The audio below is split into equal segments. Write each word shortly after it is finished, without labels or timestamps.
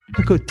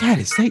I go, Dad,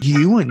 is that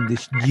you on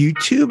this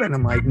YouTube? And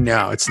I'm like,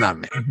 no, it's not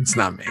me. It's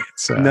not me.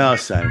 It's No,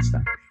 son, it's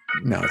not.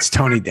 no, it's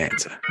Tony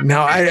Danza.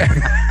 No,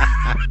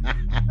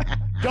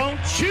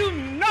 Don't you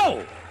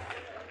know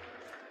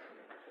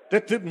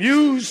that the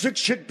music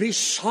should be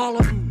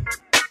solemn?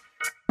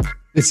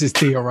 This is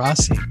Theo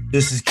Rossi,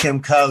 This is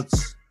Kim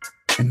Coates.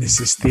 and this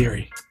is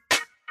Theory.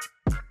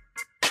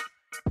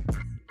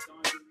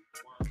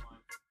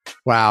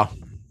 Wow.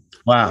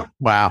 Wow.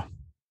 Wow.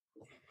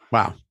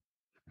 Wow.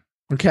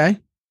 Okay.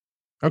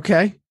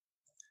 Okay.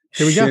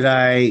 Here we go.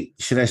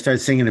 Should I start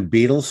singing a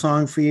Beatles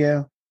song for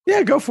you?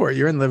 Yeah, go for it.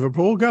 You're in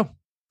Liverpool. Go.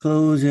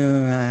 Close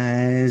your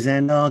eyes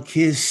and I'll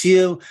kiss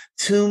you.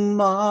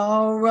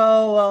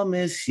 Tomorrow I'll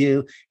miss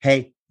you.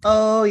 Hey,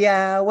 oh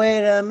yeah,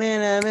 wait a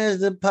minute,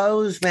 Mr.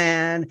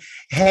 Postman.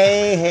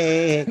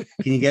 Hey.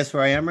 Can you guess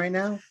where I am right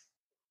now?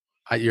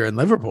 You're in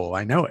Liverpool.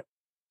 I know it.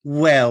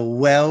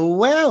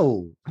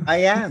 Well. I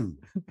am.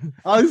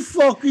 I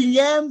fucking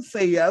am,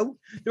 Theo.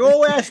 They're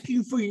all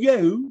asking for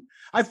you.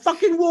 I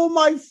fucking wore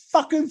my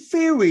fucking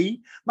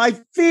theory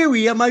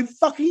and my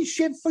fucking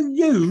shit for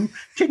you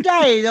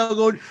today. They'll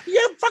go,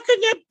 you're fucking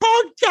your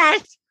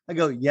podcast. I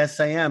go, yes,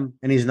 I am.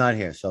 And he's not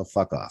here. So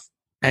fuck off.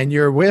 And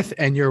you're with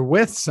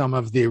some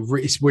of the,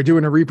 we're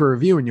doing a Reaper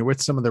review and you're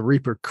with some of the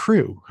Reaper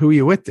crew. Who are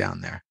you with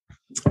down there?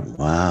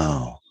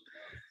 Wow.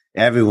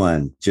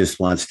 Everyone just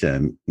wants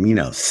to,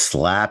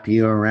 slap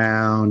you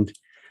around.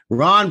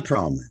 Ron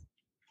Perlman,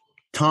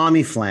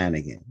 Tommy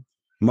Flanagan,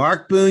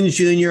 Mark Boone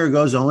Jr.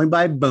 goes only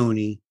by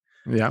Booney.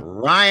 Yeah.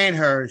 Ryan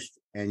Hurst,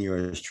 and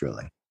yours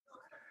truly.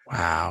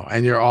 Wow.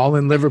 And you're all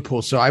in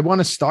Liverpool. So I want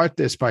to start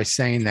this by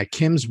saying that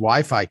Kim's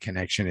Wi-Fi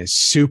connection is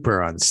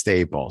super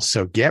unstable.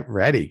 So get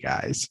ready,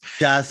 guys.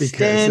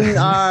 Justin,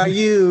 are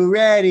you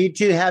ready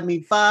to have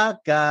me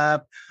fuck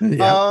up? Yep.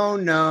 Oh,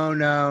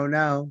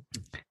 no.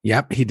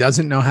 Yep. He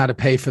doesn't know how to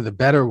pay for the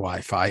better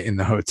Wi-Fi in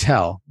the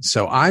hotel.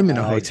 So I'm in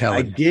a hotel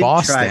in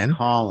Boston. I did try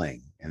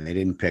calling and they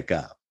didn't pick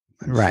up.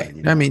 Right.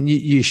 I mean,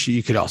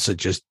 you could also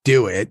just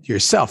do it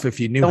yourself if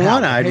you knew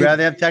how. I'd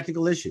rather have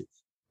technical issues.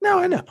 No,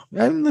 I know.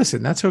 And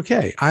listen, that's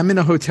okay. I'm in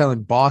a hotel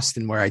in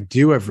Boston where I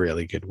do have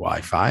really good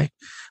Wi-Fi.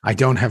 I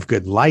don't have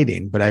good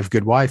lighting, but I have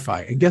good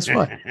Wi-Fi. And guess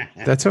what?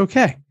 That's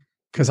okay,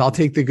 because I'll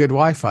take the good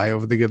Wi-Fi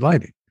over the good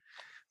lighting.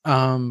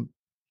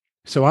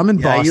 So I'm in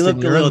Boston. You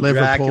look You're a little in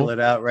Liverpool.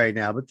 Dracula out right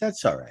now, but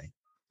that's all right.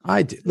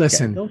 I do.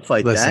 Listen. Okay, don't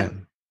fight that.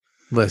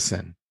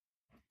 Listen.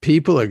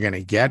 People are going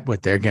to get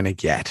what they're going to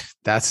get.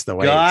 That's the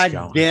way it's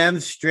going. Damn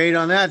straight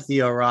on that,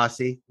 Theo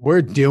Rossi.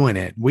 We're doing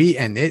it.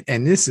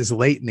 And this is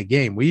late in the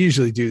game. We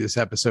usually do this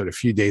episode a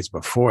few days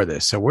before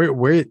this. So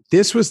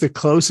this was the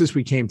closest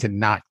we came to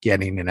not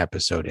getting an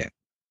episode in.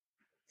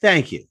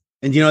 Thank you.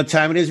 And you know what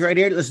time it is right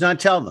here? Let's not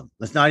tell them.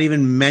 Let's not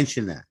even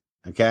mention that.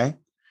 Okay.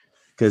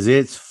 Because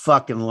it's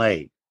fucking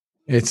late.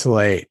 It's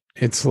late.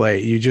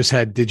 Did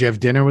you have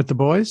dinner with the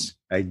boys?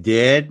 I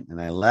did.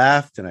 And I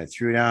left and I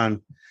threw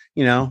down,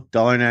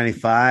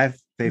 $1.95,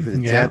 pay for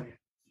the tip.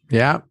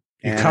 Yeah.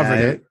 You covered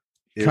it.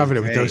 Covered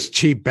it with those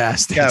cheap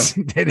bastards.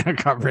 Yeah. They don't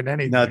cover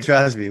anything. No,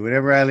 trust me.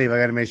 Whenever I leave, I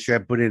got to make sure I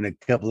put in a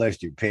couple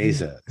extra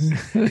pesos.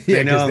 Yeah,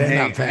 I know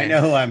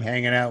who I'm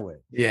hanging out with.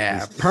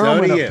 Yeah.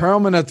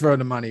 Perlman will throw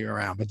the money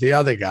around, but the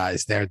other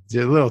guys, they're a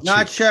little cheap.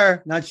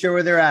 Not sure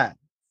where they're at.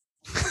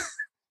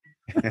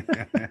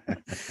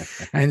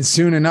 And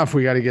soon enough,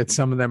 we got to get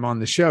some of them on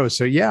the show.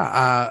 So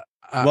yeah.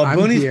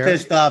 Booney's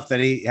pissed off that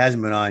he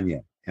hasn't been on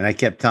yet. And I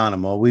kept telling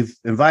him, well, we've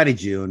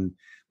invited you and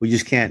we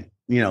just can't,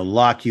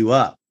 lock you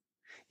up.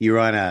 You're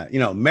on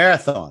a,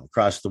 marathon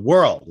across the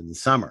world in the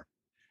summer.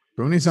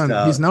 Booney's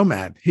he's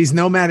nomad. He's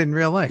nomad in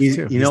real life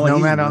too. He's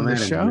nomad on the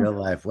show. In real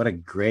life. What a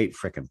great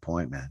freaking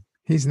point, man.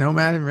 He's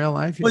nomad in real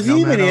life. Was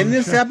he even in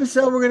this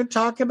episode we're going to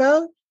talk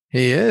about?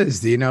 He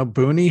is.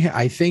 Booney,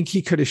 I think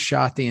he could have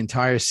shot the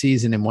entire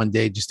season in one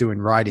day just doing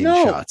riding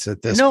shots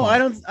at this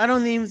point. I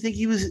don't even think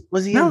he was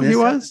he no, in this? He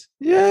was.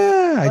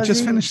 Yeah, I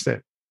just finished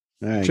it.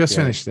 Right,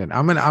 finished it.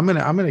 I'm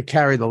gonna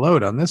carry the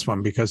load on this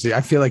one because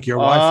I feel like your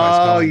Wi-Fi's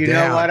going down. Oh, you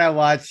know what? I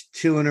watched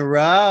 2 in a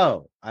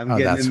row. I'm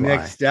getting them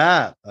mixed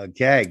up.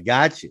 Okay,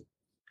 got you.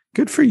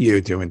 Good for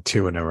you doing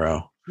 2 in a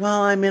row.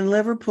 Well, I'm in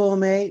Liverpool,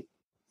 mate.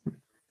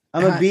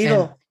 I'm a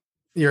Beatle.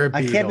 You're a Beatle.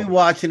 I can't be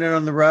watching it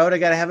on the road. I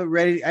gotta have it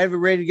ready. I have it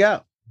ready to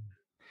go.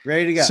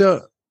 Ready to go.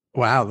 So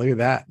wow, look at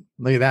that.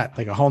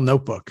 Like a whole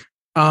notebook.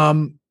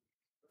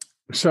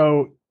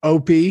 So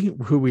Opie,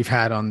 who we've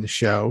had on the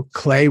show,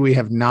 Clay, we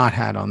have not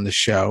had on the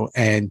show,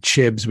 and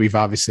Chibs, we've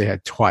obviously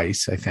had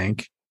twice, I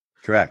think.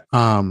 Correct.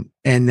 And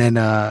then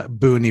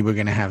Booney, we're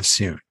going to have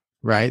soon,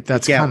 right?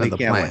 That's kind of the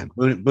plan.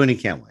 Booney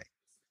can't wait.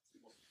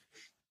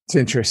 It's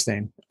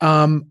interesting.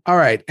 All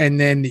right. And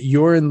then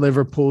you're in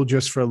Liverpool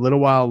just for a little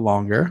while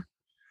longer,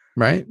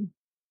 right?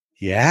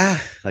 Yeah,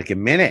 like a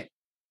minute.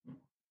 And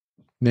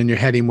then you're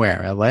heading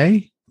where?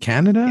 LA?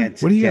 Canada?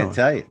 What are you Can't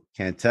tell you.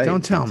 Can't tell you.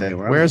 Don't tell me.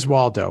 Where's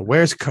Waldo?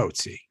 Where's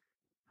Coatsy?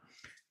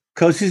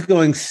 Coatsy's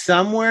going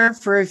somewhere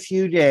for a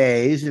few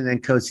days, and then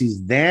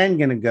Coatsy's then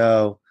going to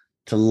go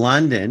to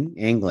London,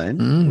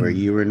 England, where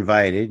you were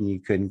invited and you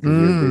couldn't because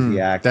you're a busy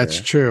actor. That's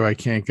true. I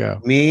can't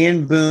go. Me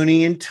and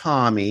Booney and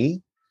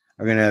Tommy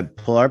are going to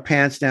pull our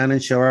pants down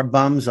and show our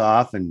bums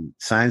off and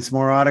sign some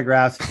more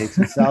autographs and take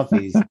some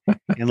selfies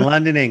in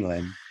London,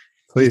 England.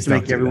 Please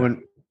don't make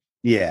everyone.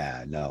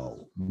 Yeah,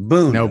 no.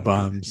 Boom. No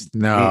bums.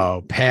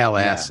 No pale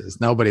asses.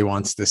 Nobody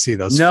wants to see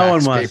those no fax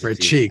one wants paper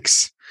to see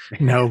cheeks.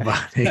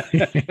 Nobody.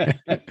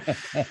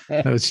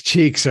 Those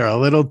cheeks are a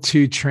little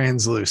too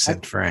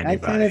translucent for anybody.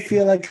 I kind of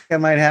feel like I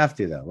might have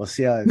to, though. We'll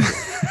see how it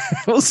goes.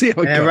 We'll see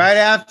how it goes. Right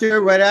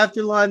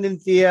after London,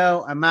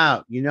 Theo, I'm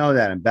out. You know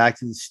that. I'm back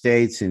to the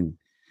States, and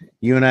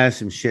you and I have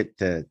some shit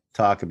to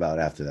talk about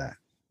after that.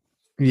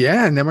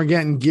 Yeah, and then we're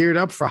getting geared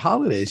up for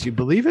holidays. You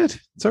believe it?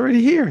 It's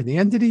already here, the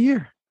end of the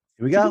year.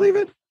 Here we go. You believe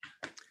it?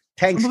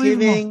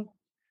 Thanksgiving,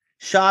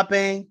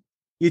 shopping.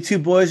 You two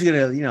boys are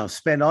gonna,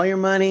 spend all your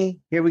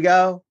money. Here we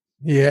go.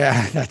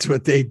 Yeah, that's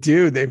what they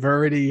do. They've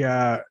already, we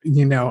have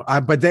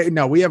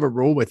a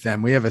rule with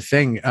them. We have a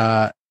thing.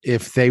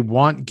 If they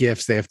want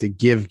gifts, they have to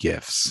give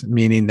gifts,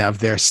 meaning of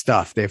their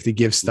stuff. They have to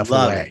give stuff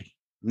away.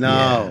 No.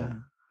 Yeah.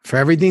 For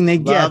everything they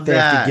get, they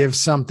have to give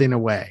something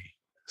away.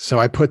 So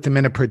I put them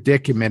in a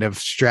predicament of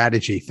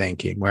strategy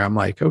thinking where I'm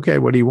like, okay,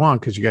 what do you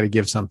want? Because you got to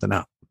give something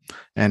up.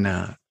 And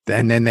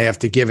then they have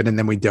to give it and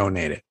then we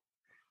donate it.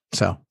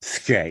 So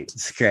it's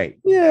great.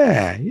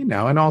 Yeah.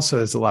 And also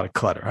there's a lot of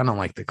clutter. I don't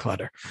like the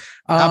clutter.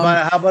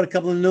 How about a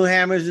couple of new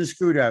hammers and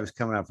screwdrivers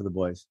coming out for the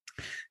boys?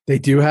 They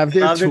do have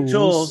their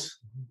tools.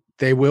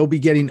 Their They will be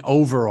getting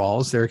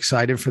overalls. They're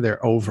excited for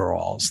their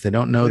overalls. They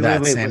don't know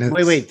that.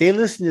 Wait. They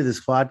listen to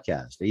this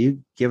podcast. Are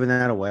you giving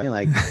that away?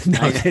 Like,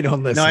 no, they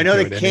don't listen. No, I know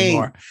to that it Kane.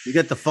 Anymore. You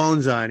got the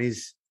phones on.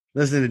 He's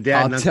listening to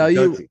Dad. I'll tell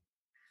you,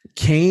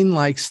 Kane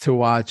likes to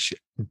watch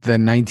the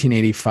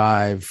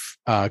 1985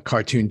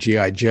 cartoon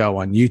G.I. Joe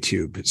on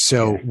YouTube.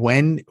 So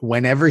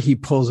whenever he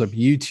pulls up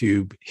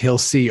YouTube, he'll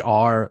see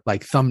our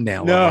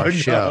thumbnail of our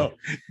show.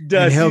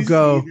 And he'll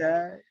go,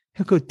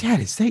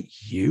 Dad, is that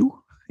you?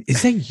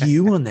 Is that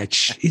you on that?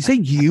 Is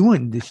that you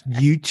on this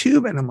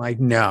YouTube? And I'm like,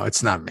 no,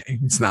 it's not me.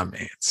 It's not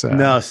me. It's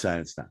no,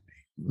 son, it's not me.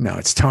 No,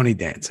 it's Tony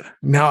Danza.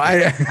 No,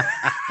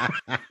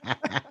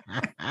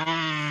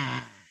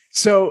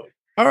 So,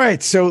 all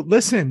right. So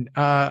listen,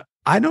 I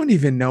don't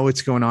even know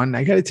what's going on. And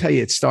I got to tell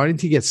you, it's starting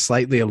to get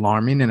slightly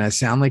alarming and I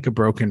sound like a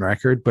broken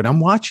record, but I'm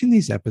watching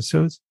these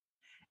episodes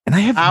and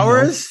I have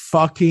no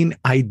fucking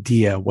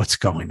idea what's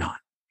going on.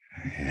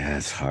 Yeah,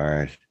 it's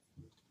hard.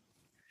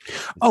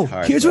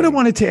 Here's what I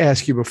wanted to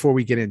ask you before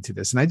we get into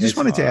this. And I just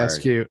wanted to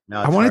ask you,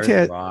 I wanted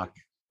to ask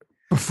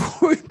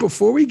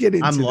before we get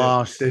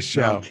into this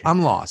show,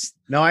 I'm lost.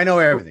 No, I know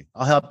everything.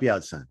 I'll help you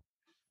out, son.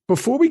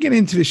 Before we get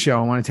into the show,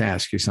 I wanted to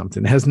ask you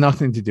something. It has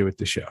nothing to do with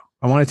the show.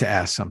 I wanted to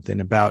ask something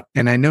about,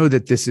 and I know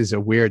that this is a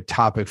weird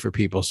topic for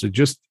people. So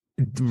just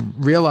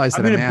realize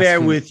that I'm going to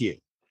bear with you.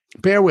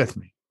 Bear with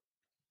me.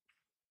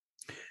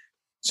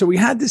 So we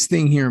had this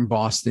thing here in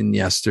Boston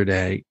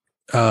yesterday.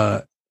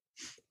 A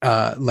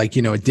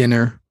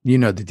dinner,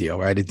 the deal,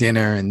 right? A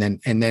dinner.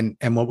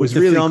 And what was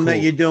really film cool, that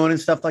you're doing and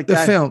stuff like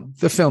that.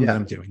 The film that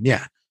I'm doing.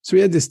 Yeah. So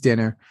we had this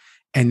dinner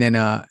and then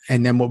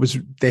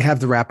they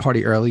have the wrap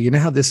party early. You know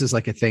how this is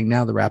like a thing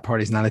now? The wrap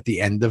party is not at the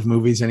end of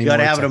movies anymore. You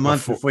got to have it a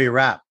month before you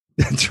wrap.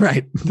 That's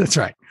right.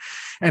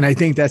 And I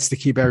think that's to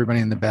keep everybody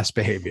in the best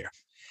behavior.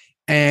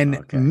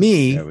 And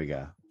me, there we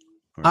go.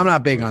 I'm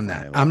not big on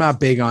that. I'm not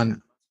big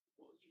on,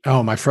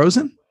 am I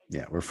frozen?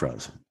 Yeah, we're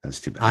frozen. That's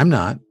too bad. I'm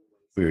not.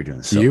 We were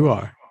doing You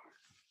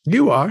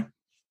are.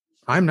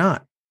 I'm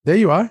not. There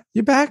you are.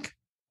 You're back.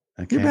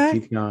 Okay, You're back.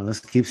 Keep going. Let's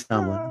keep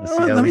stumbling.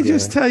 Let me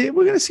just tell you,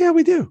 we're going to see how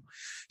we do.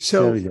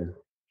 So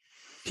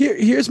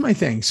here's my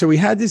thing. So we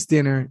had this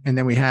dinner and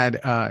then we had,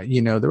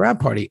 the wrap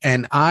party.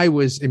 And I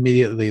was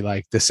immediately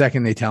like, the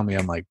second they tell me,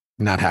 I'm like,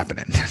 not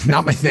happening.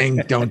 Not my thing.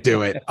 Don't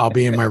do it. I'll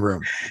be in my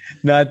room.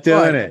 Not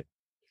doing it.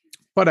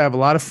 But I have a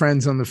lot of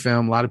friends on the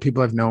film, a lot of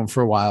people I've known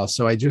for a while.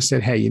 So I just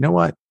said, hey, you know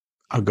what?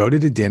 I'll go to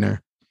the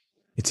dinner.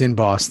 It's in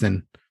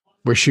Boston.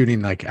 We're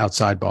shooting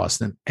outside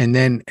Boston. And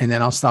then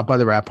I'll stop by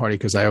the wrap party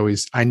because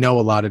I know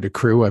a lot of the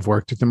crew. I've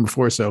worked with them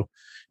before. So,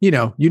 you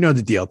know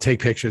the deal. Take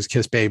pictures,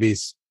 kiss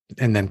babies,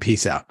 and then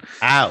peace out.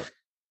 Out.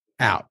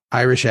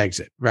 Irish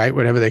exit, right?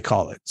 Whatever they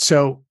call it.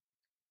 So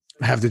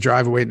I have the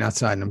driver waiting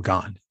outside and I'm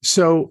gone.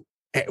 So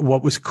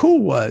what was cool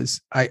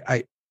was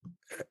the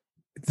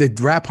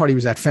wrap party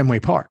was at Fenway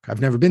Park. I've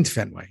never been to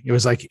Fenway. It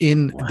was there's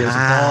a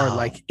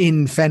bar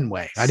in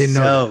Fenway. I didn't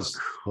know this.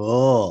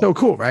 Cool. So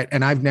cool, right?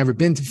 And I've never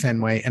been to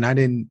Fenway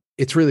and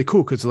it's really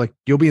cool because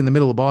you'll be in the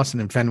middle of Boston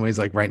and Fenway's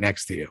right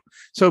next to you.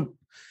 So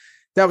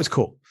that was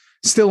cool.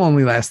 Still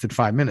only lasted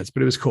 5 minutes,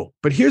 but it was cool.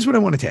 But here's what I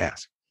wanted to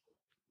ask.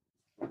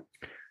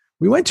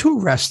 We went to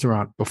a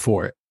restaurant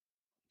before it.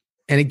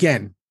 And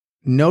again,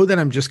 know that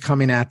I'm just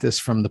coming at this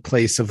from the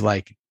place of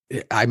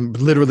I'm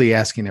literally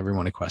asking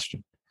everyone a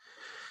question.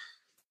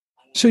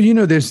 So,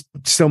 there's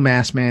still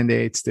mask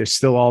mandates. There's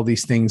still all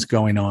these things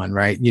going on,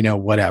 right?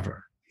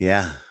 Whatever.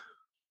 Yeah.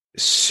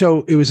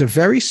 So it was a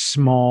very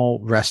small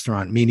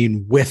restaurant,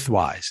 meaning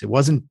width-wise. It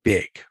wasn't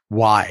big,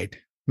 wide,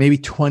 maybe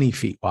 20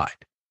 feet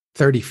wide.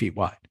 30 feet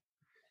wide.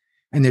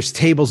 And there's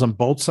tables on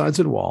both sides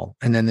of the wall.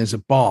 And then there's a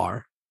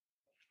bar.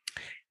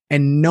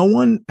 And no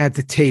one at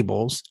the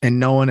tables and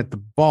no one at the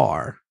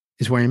bar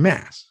is wearing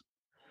masks.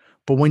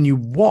 But when you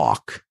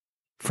walk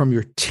from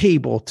your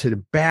table to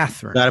the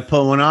bathroom, Got to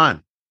put one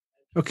on.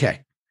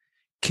 okay.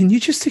 Can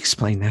you just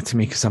explain that to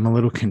me? Because I'm a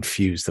little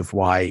confused of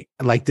why.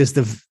 Like, does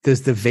the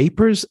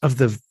vapors of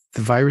the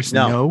virus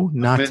know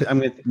not to? I'm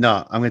going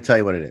to tell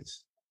you what it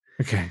is.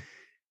 Okay.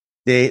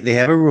 They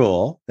have a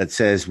rule that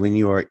says when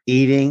you are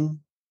eating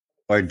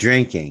or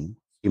drinking,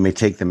 you may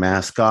take the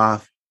mask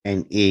off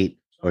and eat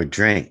or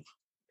drink.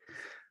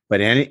 But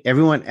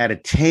everyone at a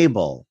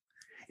table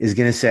is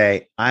going to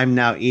say, I'm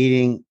now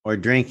eating or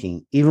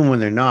drinking, even when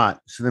they're not.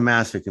 So the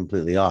masks are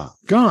completely off.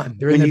 Gone.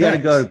 They're When in you the got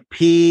to go to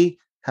pee,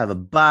 have a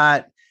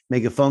butt,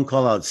 make a phone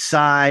call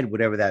outside,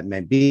 whatever that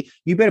may be,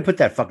 you better put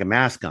that fucking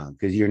mask on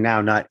because you're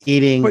now not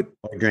eating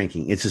or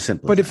drinking. It's a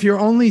simple. But if you're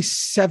only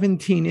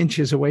 17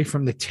 inches away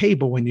from the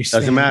table when you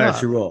stand doesn't matter, up,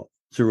 it's a rule.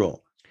 It's a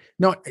rule.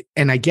 No,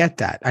 and I get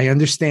that. I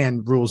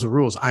understand rules are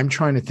rules. I'm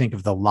trying to think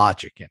of the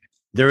logic in it.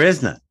 There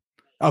is none.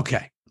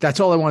 Okay. That's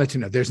all I wanted to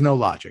know. There's no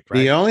logic, right?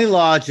 The only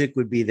logic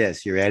would be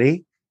this. You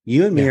ready?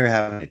 You and me are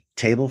having a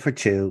table for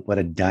two. What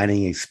a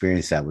dining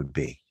experience that would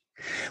be.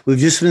 We've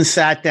just been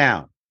sat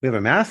down. We have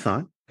a mask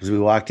on because we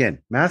walked in.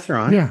 Masks are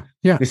on. Yeah.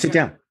 You sit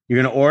down.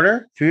 You're going to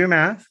order through your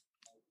mask.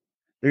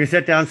 You're going to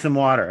set down some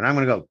water. And I'm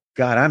going to go,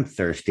 God, I'm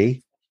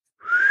thirsty.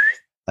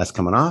 That's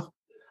coming off.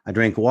 I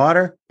drink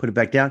water, put it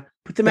back down,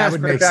 put the mask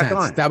right back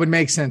on. That would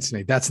make sense to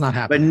me. That's not But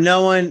happening.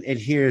 no one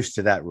adheres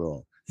to that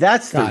rule.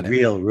 That's the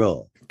real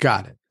rule.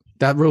 Got it.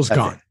 That rule's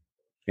gone.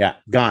 Yeah,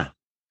 gone.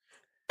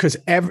 Because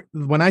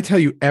when I tell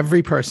you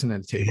every person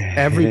at the table,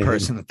 every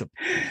person at the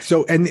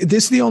and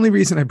this is the only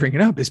reason I bring it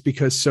up is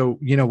because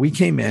we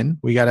came in,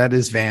 we got out of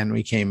this van,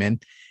 we came in,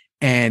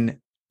 and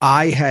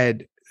I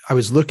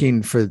was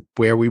looking for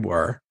where we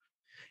were,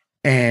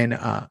 and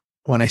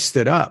when I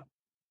stood up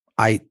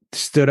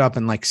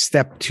and like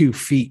stepped 2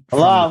 feet.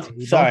 Hello,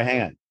 sorry,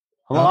 hang on.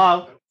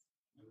 Hello,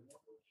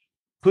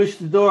 push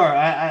the door.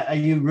 Are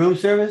you room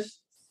service?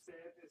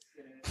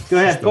 Go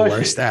ahead.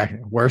 The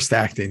worst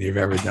acting you've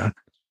ever done.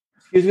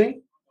 Excuse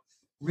me?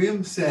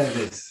 Room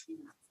service.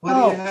 What do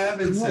you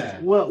have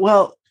inside?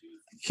 Well,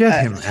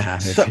 get him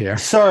out of here.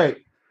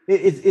 Sorry,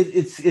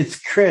 it's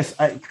Chris.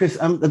 Chris,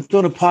 I'm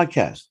doing a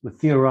podcast with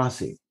Theo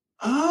Rossi.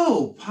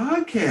 Oh,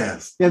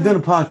 podcast. Yeah, I'm doing a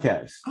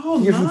podcast.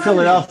 Oh, you're from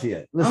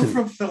Philadelphia. Listen, I'm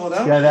from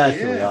Philadelphia. Yeah,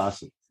 that's really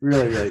awesome.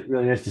 Really, really,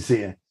 really nice to see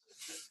you.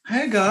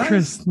 Hey guys,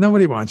 Chris.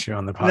 Nobody wants you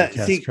on the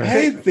podcast. Chris.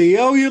 Hey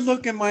Theo, you're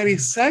looking mighty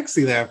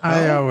sexy there. Fella.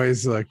 I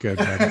always look good.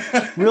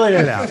 Really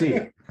nice to see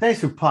you. Thanks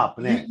for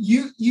popping in.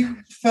 You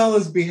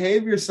fellas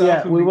behave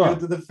yourself and be good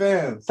to the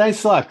fans.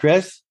 Thanks a lot,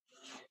 Chris.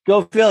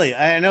 Go Philly.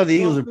 I know the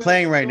Eagles are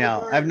playing right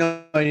now. I have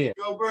no idea.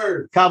 Go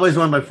Birds. Cowboys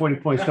won by 40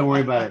 points. Don't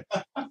worry about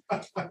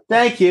it.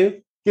 Thank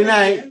you. Good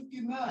night.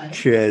 Good night.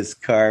 Chris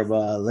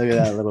Carba. Look at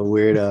that little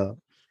weirdo.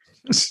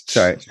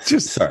 Sorry.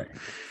 Sorry.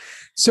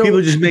 So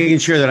people just making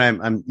sure that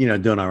I'm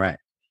doing all right.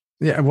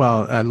 Yeah,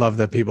 well, I love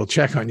that people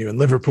check on you in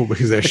Liverpool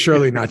because they're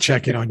surely not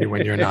checking on you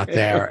when you're not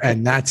there.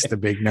 And that's the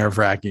big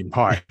nerve-wracking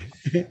part.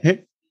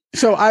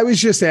 So I was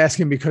just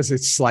asking because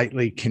it's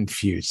slightly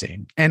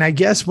confusing. And I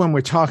guess when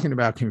we're talking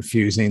about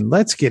confusing,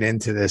 let's get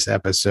into this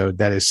episode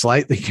that is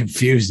slightly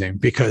confusing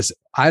because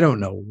I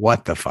don't know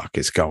what the fuck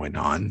is going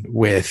on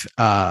with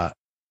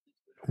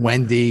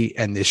Wendy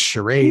and this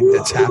charade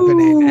that's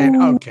happening.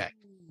 And okay.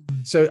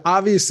 So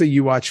obviously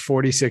you watch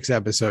 46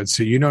 episodes,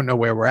 so you don't know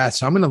where we're at.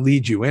 So I'm going to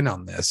lead you in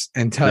on this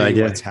and tell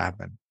you what's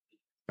happened.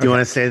 Do you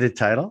want to say the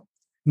title?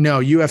 No,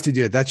 you have to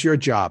do it. That's your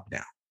job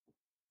now.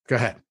 Go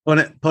ahead.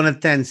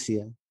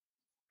 Ponetencia.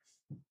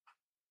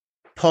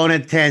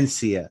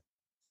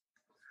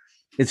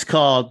 It's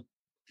called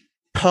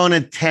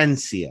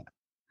Ponetencia.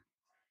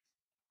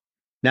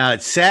 Now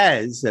it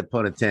says that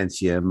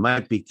Ponetencia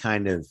might be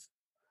kind of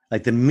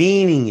like the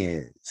meaning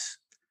is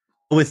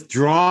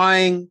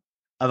withdrawing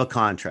of a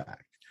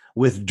contract.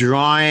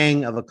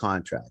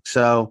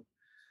 So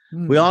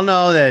we all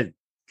know that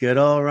good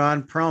old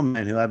Ron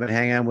Perlman, who I've been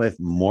hanging out with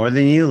more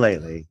than you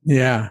lately,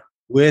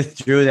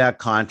 withdrew that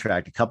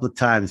contract a couple of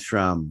times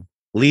from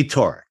Lee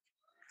Torek.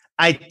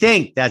 I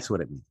think that's what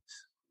it means.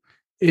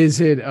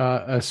 Is it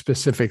a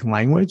specific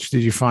language?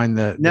 Did you find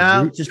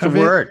No, just a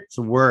word. It's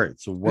a word.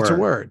 It's a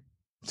word.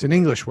 It's an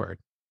English word.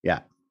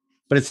 Yeah.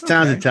 But it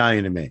sounds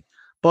Italian to me.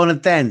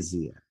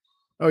 Ponetencia.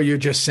 Oh, you're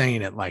just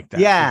saying it like that.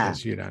 Yeah.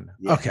 Because you don't know.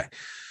 Yeah. Okay.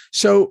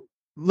 So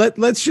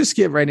let's just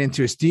get right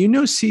into this. Do you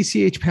know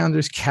CCH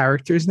Pounder's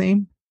character's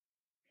name?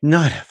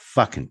 Not a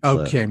fucking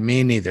clue. Okay,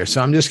 me neither.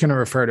 So I'm just going to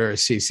refer to her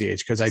as CCH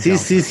because I don't.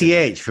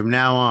 CCH from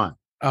now on.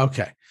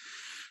 Okay.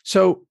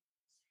 So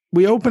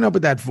we open up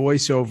with that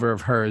voiceover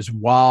of hers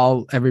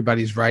while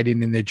everybody's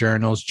writing in their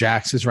journals.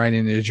 Jax is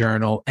writing in their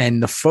journal.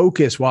 And the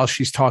focus while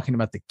she's talking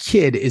about the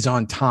kid is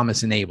on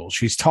Thomas and Abel.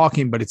 She's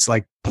talking, but it's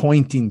like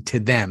pointing to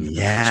them.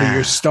 Yeah. So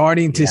you're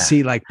starting to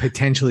see like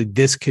potentially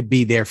this could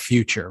be their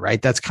future,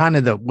 right? That's kind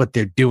of what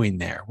they're doing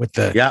there with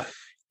the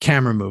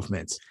camera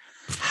movements.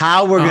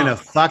 How we're going to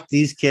fuck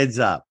these kids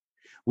up.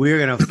 We're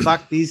gonna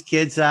fuck these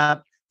kids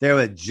up. They're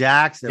with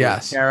Jax, they're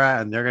with Tara,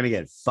 and they're gonna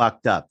get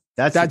fucked up.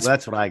 That's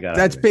what I got.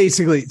 That's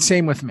basically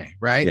same with me,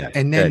 right? Yeah,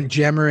 and then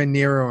Gemma and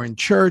Nero are in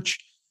church.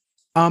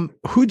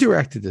 Who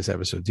directed this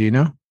episode? Do you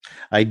know?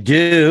 I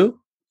do.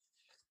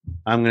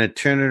 I'm gonna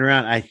turn it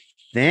around. I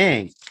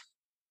think.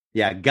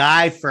 Yeah,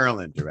 Guy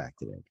Ferland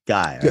directed it.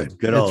 Guy, good.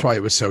 That's why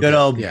it was so good.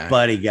 Old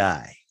buddy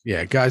Guy.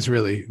 Yeah, Guy's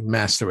really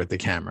master with the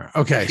camera.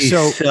 Okay, he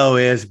so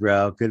is,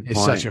 bro. Good point.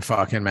 He's such a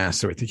fucking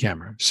master with the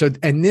camera. So,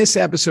 and this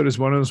episode is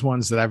one of those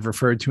ones that I've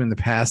referred to in the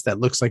past that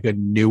looks like a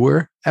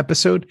newer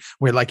episode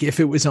where, like, if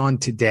it was on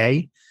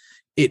today,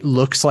 it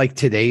looks like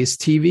today's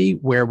TV.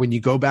 Where when you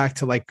go back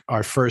to like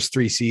our first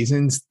 3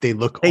 seasons, they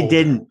look. They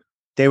didn't.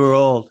 They were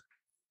old.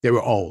 They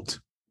were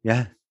old.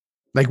 Yeah.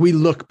 Like we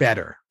look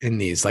better in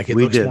these. Like it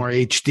looks more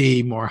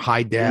HD, more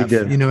high def.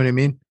 You know what I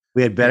mean?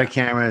 We had better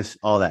cameras,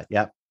 all that.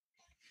 Yep.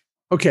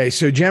 Okay,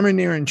 so Gemma and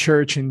Nero in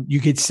church, and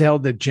you could tell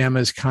that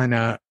Gemma's kind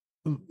of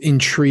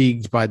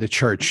intrigued by the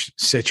church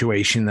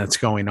situation that's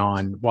going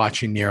on,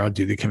 watching Nero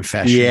do the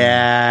confession.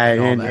 Yeah,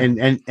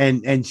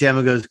 and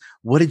Gemma goes,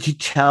 "What did you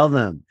tell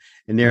them?"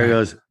 And Nero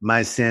goes,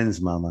 "My sins,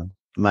 Mama,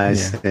 my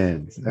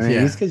sins." I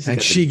mean, and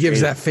she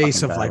gives that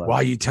face of like, "Why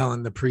are you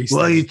telling the priest?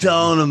 Why are you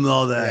telling him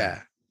all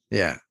that?"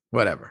 Yeah,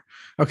 whatever.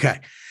 Okay,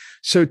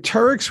 so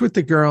Turek's with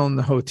the girl in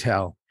the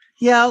hotel.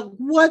 Yeah,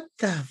 what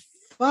the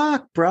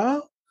fuck,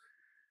 bro?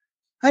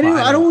 I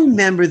don't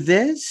remember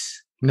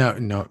this. No,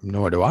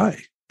 nor do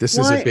I. This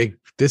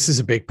is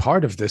a big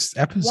part of this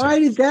episode. Why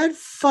did that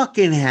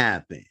fucking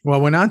happen?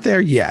 Well, we're not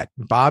there yet.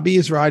 Bobby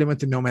is riding with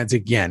the Nomads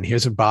again.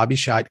 Here's a Bobby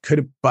shot.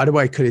 By the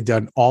way, could have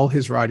done all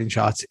his riding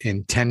shots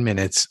in 10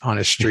 minutes on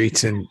the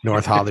streets in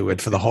North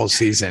Hollywood for the whole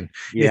season.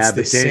 Yeah,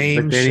 but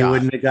then he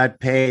wouldn't have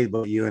got paid,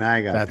 but you and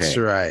I got paid. That's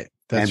right.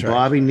 And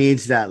Bobby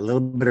needs that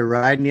little bit of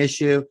riding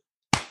issue.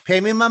 Pay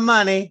me my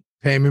money.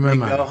 Pay me my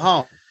money. Go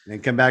home.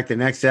 Then come back the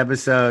next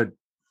episode.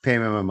 Pay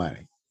me my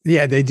money.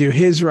 Yeah, they do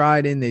his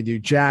riding, they do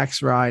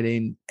Jack's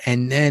riding,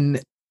 and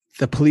then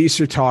the police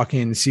are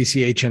talking.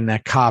 CCH and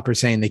that cop are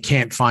saying they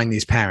can't find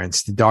these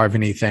parents, the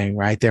Darvini thing,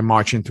 right? They're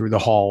marching through the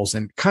halls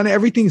and kind of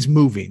everything's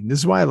moving. This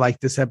is why I like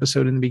this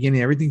episode in the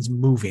beginning. Everything's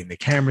moving. The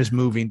camera's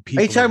moving.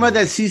 People are you talking about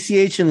that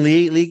CCH and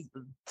Lee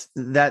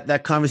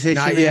that conversation?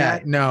 Not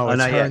yet. No,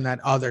 it's her and that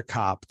other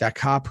cop. That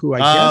cop who I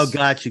guess. Oh,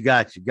 got you.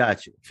 I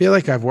feel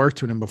like I've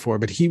worked with him before,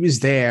 but he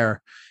was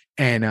there.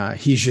 And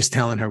he's just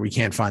telling her we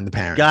can't find the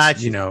parents.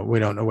 Gotcha. You know, we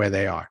don't know where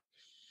they are.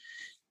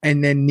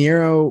 And then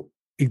Nero,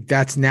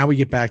 now we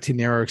get back to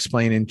Nero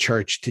explaining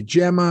church to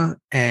Gemma.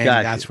 And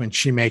that's when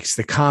she makes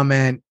the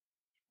comment.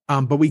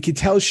 But we could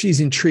tell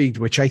she's intrigued,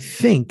 which I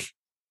think,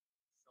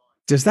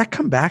 does that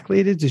come back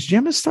later? Does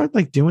Gemma start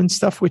like doing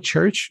stuff with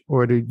church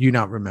or do you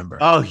not remember?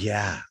 Oh,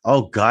 yeah.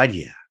 Oh, God,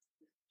 yeah.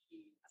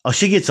 Oh,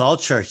 she gets all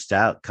churched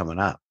out coming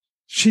up.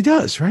 She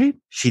does, right?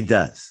 She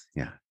does.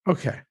 Yeah.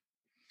 Okay.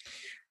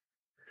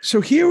 So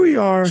here we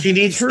are. She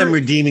needs some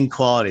redeeming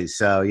qualities.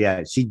 So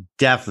yeah, she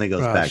definitely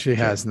goes back. She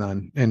has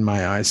none in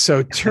my eyes.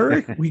 So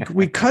Turek,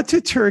 we cut to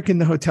Turek in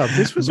the hotel.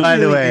 This was by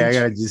the way, I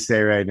gotta just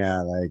say right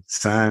now, like,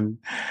 son,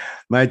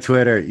 my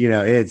Twitter,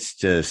 it's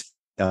just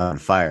on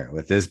fire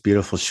with this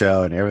beautiful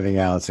show and everything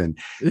else. And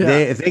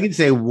if they can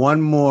say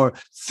one more,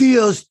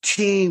 Theo's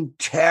team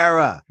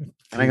Tara,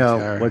 and I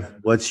go,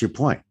 what's your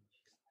point?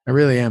 I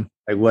really am.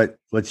 Like,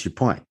 what's your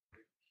point?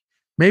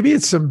 Maybe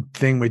it's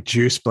something with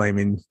Juice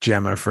blaming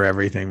Gemma for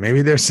everything.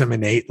 Maybe there's some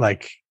innate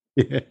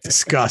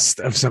disgust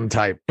of some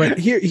type. But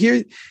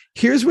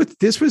here's what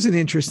this was an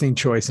interesting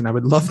choice, and I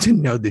would love to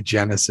know the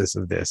genesis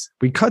of this.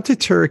 We cut to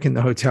Turek in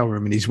the hotel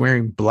room, and he's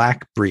wearing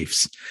black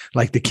briefs,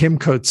 like the Kim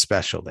Coates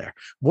special. There,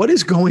 what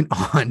is going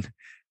on?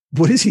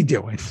 What is he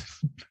doing?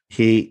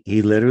 He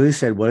literally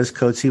said, "What does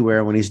Coates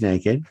wear when he's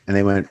naked?" And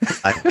they went,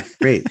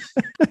 "Briefs."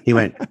 He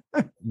went,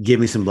 "Give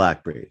me some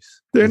black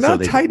briefs." They're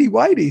not tidy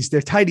whiteys.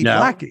 They're tidy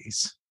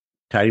blackies.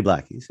 Tidy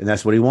blackies. And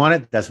that's what he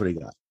wanted. That's what he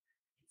got.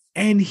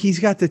 And he's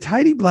got the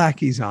tidy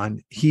blackies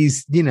on.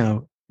 He's,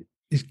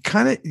 he's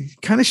kind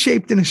of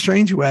shaped in a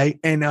strange way.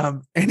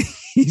 And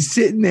he's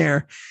sitting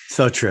there.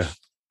 So true.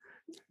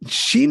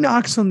 She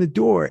knocks on the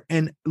door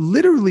and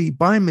literally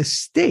by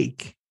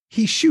mistake,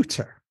 he shoots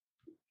her.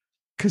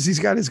 Because he's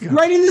got his gun.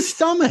 Right in the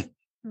stomach.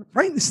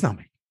 Right in the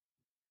stomach.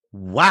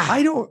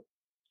 Wow.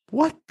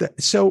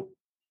 So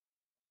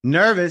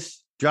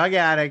nervous, drug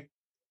addict.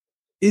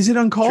 Is it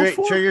uncalled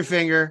for? Trigger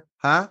finger,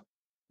 huh?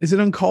 Is it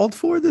uncalled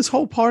for, this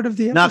whole part of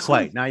the episode? Not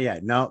quite. Not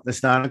yet. No,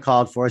 that's not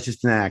uncalled for. It's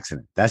just an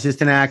accident. That's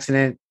just an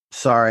accident.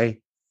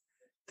 Sorry.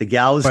 The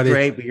gal was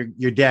great, but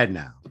you're dead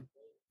now.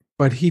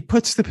 But he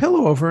puts the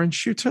pillow over and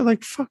shoots her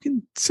like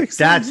fucking 6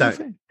 times.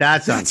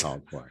 That's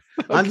uncalled for.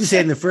 Okay. I'm just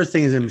saying the first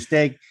thing is a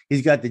mistake.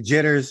 He's got the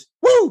jitters.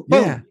 Woo!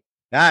 Boom.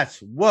 Yeah.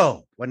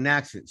 What an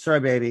accident. Sorry,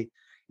 baby.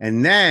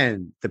 And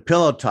then the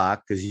pillow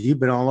talk, because you've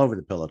been all over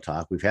the pillow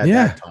talk. We've had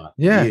that talk.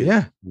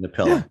 Yeah. The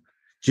pillow. Yeah.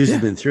 Juice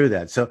has been through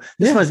that. So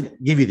this must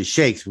give you the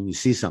shakes when you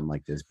see something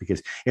like this,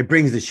 because it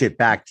brings the shit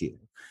back to you.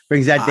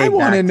 Brings that day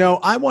back.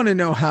 I want to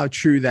know how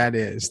true that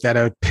is, that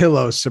a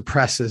pillow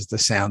suppresses the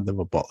sound of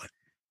a bullet.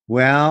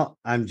 Well,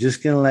 I'm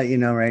just going to let you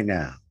know right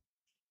now.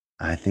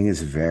 I think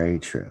it's very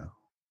true.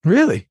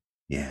 Really?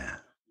 Yeah.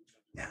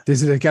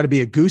 Does it got to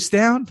be a goose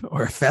down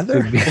or a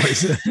feather?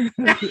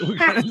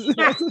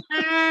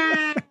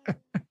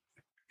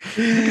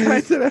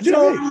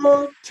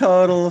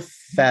 Total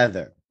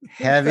feather.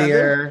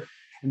 Heavier.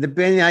 And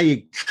depending how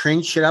you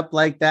cringe it up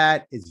like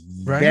that, it's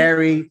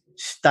very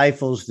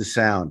stifles the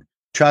sound.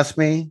 Trust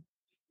me,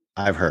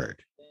 I've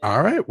heard.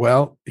 All right.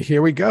 Well,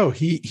 here we go.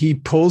 He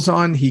pulls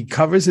on, he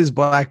covers his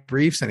black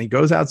briefs and he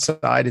goes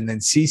outside, and then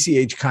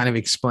CCH kind of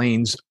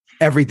explains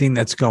everything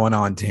that's going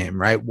on to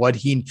him, right?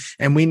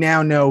 And we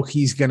now know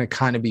he's going to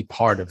kind of be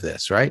part of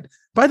this, right?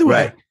 By the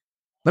way,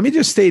 let me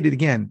just state it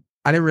again.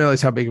 I didn't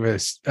realize how big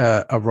of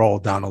a role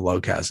Donald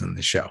Logue has in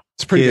the show.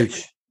 It's pretty big.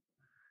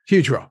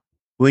 Huge role.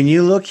 When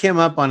you look him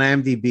up on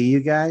IMDb, you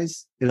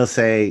guys, it'll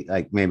say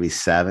like maybe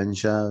 7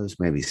 shows,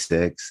 maybe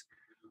 6.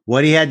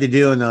 What he had to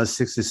do in those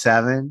 6 or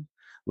 7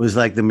 was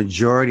like the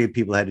majority of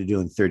people had to do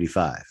in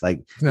 35.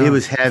 Like it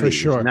was heavy,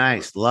 sure. It was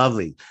nice,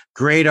 lovely,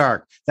 great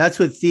arc. That's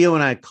what Theo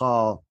and I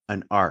call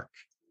an arc.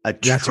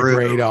 That's a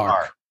great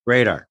arc.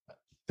 Great arc.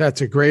 That's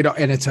a great arc,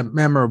 and it's a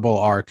memorable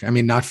arc. I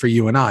mean, not for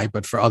you and I,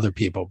 but for other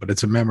people. But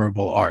it's a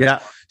memorable arc. Yeah.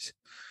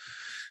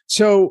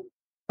 So,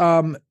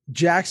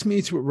 Jax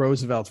meets with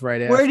Roosevelt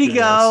right after. Where'd he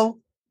go?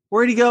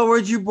 Where'd he go?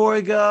 Where'd your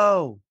boy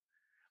go?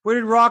 Where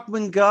did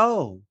Rockman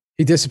go?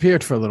 He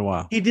disappeared for a little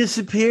while. He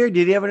disappeared.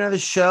 Did he have another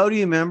show? Do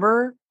you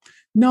remember?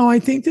 No, I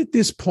think at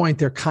this point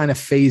they're kind of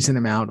phasing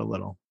him out a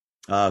little.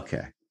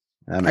 Okay.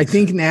 I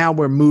think now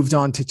we're moved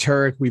on to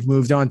Turek. We've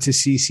moved on to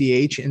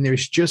CCH, and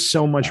there's just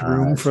so much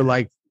room for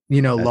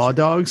Law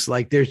Dogs.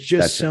 Like there's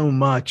just so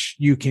much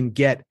you can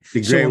get.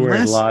 The great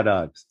word, Law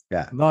Dogs.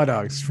 Yeah. Law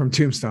Dogs from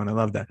Tombstone. I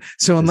love that.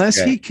 So unless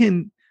he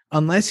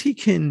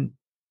can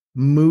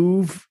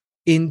move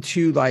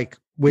into like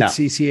with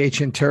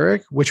CCH and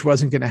Turek, which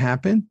wasn't going to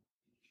happen.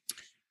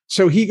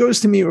 So he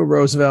goes to meet with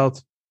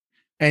Roosevelt,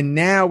 and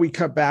now we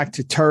cut back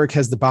to Turek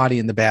has the body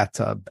in the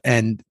bathtub,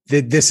 and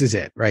this is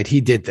it, right?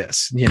 He did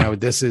this.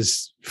 This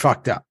is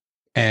fucked up,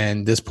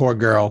 and this poor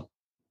girl,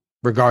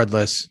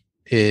 regardless,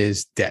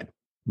 is dead,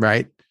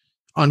 right?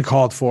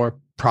 Uncalled for,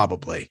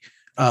 probably.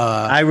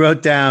 I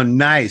wrote down,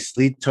 nice.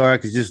 Lee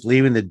Turek is just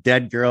leaving the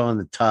dead girl in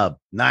the tub.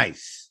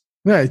 Nice.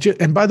 Yeah,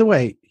 and by the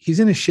way, he's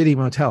in a shitty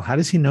motel. How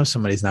does he know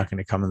somebody's not going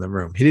to come in the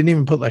room? He didn't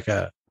even put like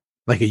a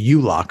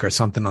U-lock or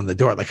something on the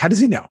door. Like, how does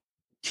he know?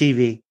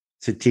 TV.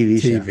 It's a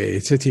TV show.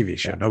 It's a TV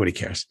show. Nobody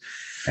cares.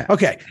 Yeah.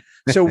 Okay.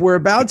 So we're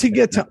about to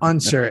get to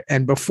Unser.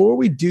 And before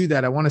we do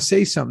that, I want to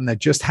say something that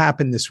just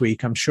happened this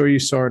week. I'm sure you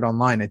saw it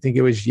online. I think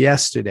it was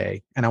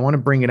yesterday. And I want to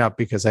bring it up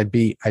because I'd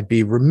be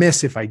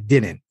remiss if I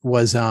didn't.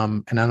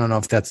 And I don't know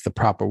if that's the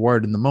proper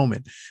word in the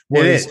moment.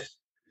 It is.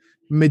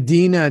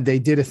 Medina, they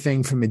did a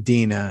thing for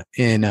Medina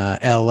in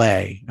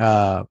LA,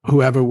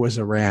 whoever was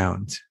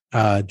around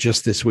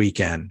just this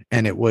weekend.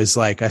 And it was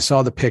like, I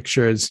saw the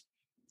pictures,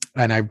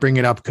 and I bring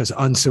it up because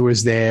Unser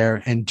was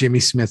there and Jimmy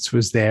Smits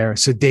was there.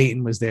 So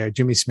Dayton was there,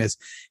 Jimmy Smits,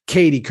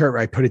 Katie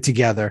Curtright put it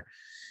together,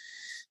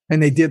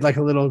 and they did like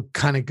a little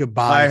kind of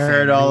goodbye. I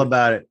heard all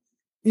about it.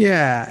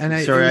 Yeah. And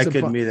I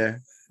couldn't be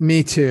there.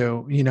 Me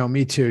too.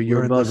 Me too.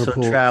 You're in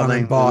Liverpool. Traveling.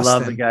 I'm in Boston. I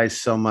love the guys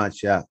so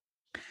much. Yeah.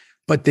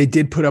 But they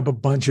did put up a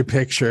bunch of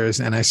pictures,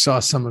 and I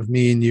saw some of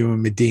me and you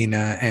in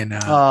Medina. And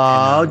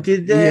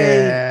did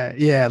they?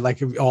 Yeah,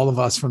 like all of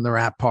us from the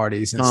rap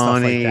parties and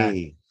stuff like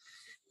that.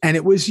 And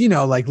it was,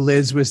 like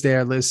Liz was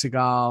there, Liz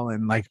Segal,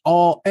 and like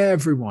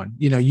everyone.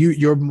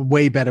 You're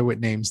way better with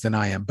names than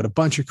I am, but a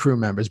bunch of crew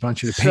members, a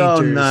bunch of the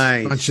painters,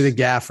 a bunch of the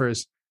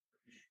gaffers.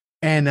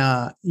 And,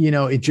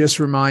 it just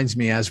reminds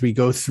me as we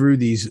go through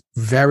these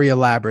very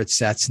elaborate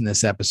sets in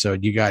this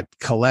episode, you got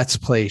Colette's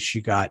place,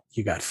 you got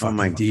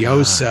fucking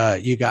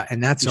Diosa,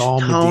 and that's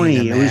all Tony.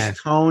 Medina, man. It was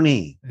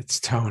Tony.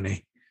 It's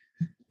Tony.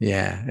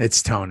 Yeah,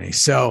 it's Tony.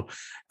 So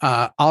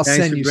I'll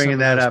send you bringing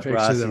that up,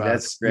 Rossi.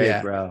 That's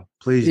great, bro.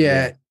 Please.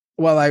 Yeah.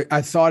 Well,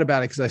 I thought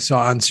about it because I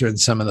saw Unser in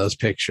some of those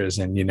pictures,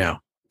 and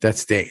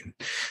that's Dayton.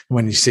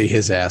 When you see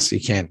his ass,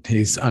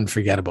 he's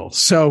unforgettable.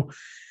 So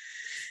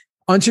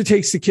Unser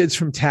takes the kids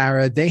from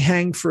Tara. They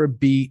hang for a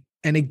beat.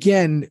 And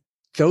again,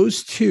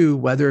 those two,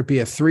 whether it be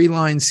a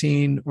 3-line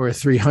scene or a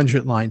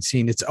 300-line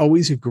scene, it's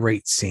always a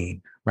great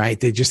scene, right?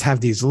 They just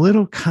have these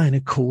little kind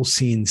of cool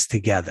scenes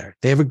together.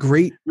 They have a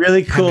great,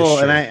 really cool.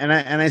 And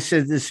I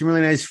said there's some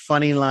really nice,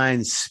 funny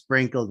lines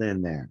sprinkled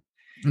in there.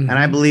 Mm-hmm. And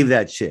I believe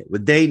that shit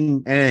with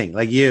Dayton, anything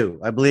like you.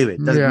 I believe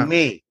it. Doesn't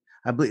me.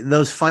 I believe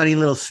those funny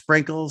little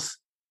sprinkles.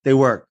 They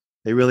work.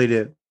 They really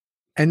do.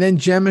 And then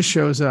Gemma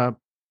shows up,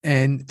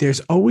 and there's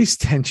always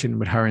tension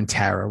with her and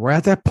Tara. We're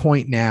at that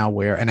point now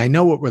where, and I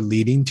know what we're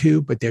leading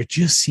to, but there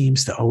just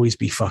seems to always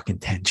be fucking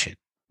tension,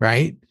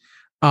 right?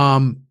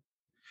 So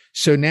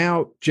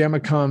now Gemma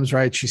comes,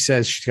 right? She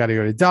says she's got to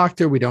go to the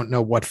doctor. We don't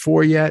know what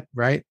for yet,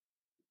 right?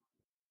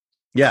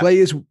 Yeah. Clay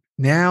is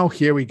now,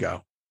 here we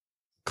go.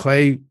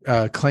 Clay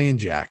and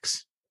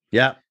Jax.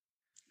 Yeah.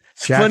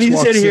 It's funny you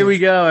said, here we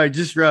go. I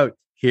just wrote,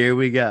 here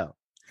we go.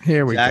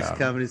 Here we Jack's go.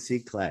 coming to see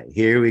Clay.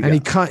 Here we go.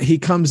 And he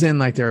comes in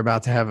like they're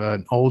about to have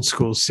an old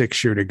school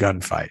 6-shooter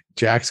gunfight.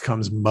 Jax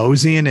comes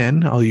moseying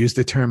in. I'll use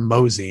the term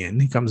moseying.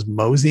 He comes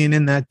moseying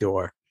in that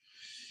door,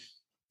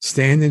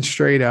 standing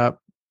straight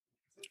up.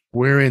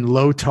 We're in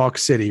low talk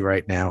city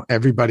right now.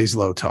 Everybody's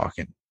low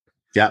talking.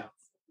 Yep.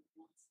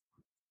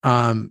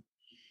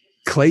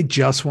 Clay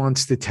just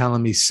wants to tell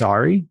him he's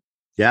sorry.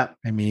 Yep.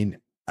 I mean,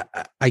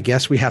 I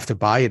guess we have to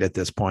buy it at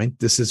this point.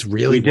 This is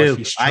really what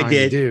he's trying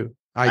to do.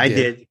 I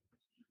did.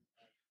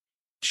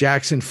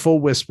 Jackson full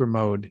whisper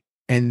mode.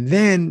 And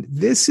then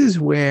this is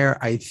where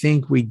I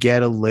think we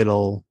get a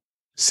little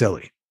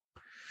silly.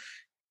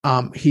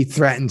 He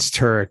threatens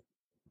Turek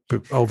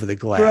over the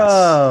glass.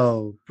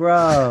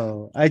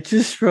 Bro, I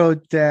just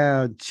wrote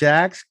down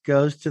Jax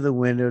goes to the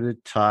window to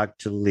talk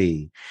to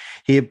Lee.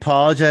 He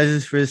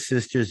apologizes for his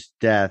sister's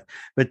death,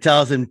 but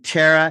tells him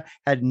Tara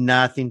had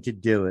nothing to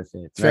do with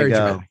it. It's very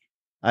dramatic.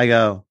 I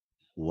go,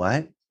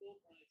 what?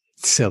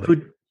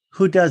 Silly.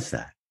 Who does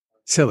that?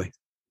 Silly.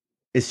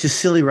 It's just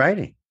silly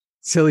writing.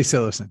 Silly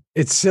Sillerson.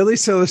 It's silly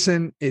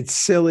Sillerson. It's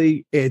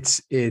silly. It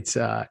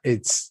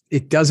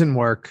doesn't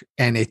work.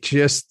 And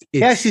she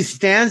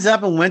stands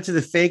up and went to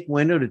the fake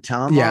window to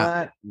tell him all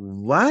that.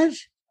 What?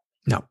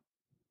 No.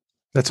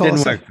 That's all.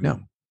 Didn't work.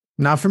 No,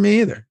 not for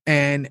me either.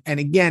 And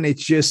again,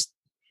 it's just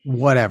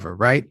whatever,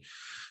 right?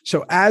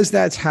 So as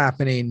that's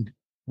happening,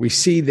 we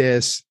see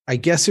this. I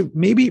guess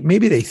maybe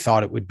they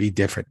thought it would be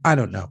different. I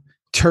don't know.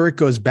 Turek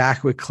goes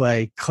back with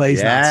Clay.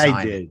 Clay's not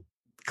signing.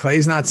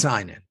 Clay's not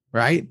signing,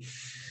 right?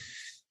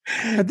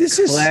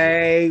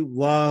 Clay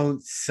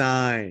won't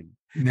sign.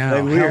 No,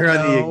 like we're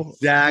on the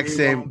exact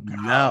same.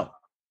 No.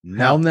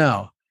 Hell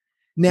no.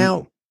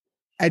 Now,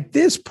 at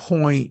this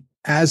point,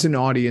 as an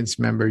audience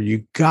member,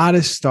 you got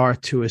to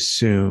start to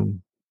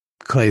assume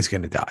Clay's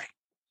going to die.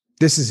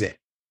 This is it.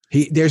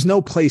 There's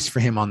no place for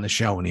him on the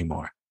show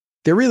anymore.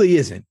 There really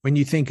isn't when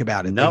you think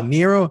about it. Nope.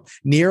 Like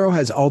Nero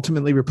has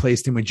ultimately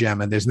replaced him with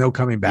Gemma. There's no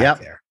coming back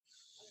there.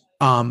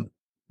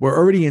 We're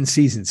already in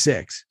season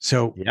 6.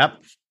 So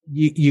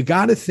you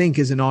got to think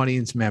as an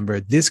audience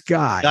member, this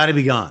guy got to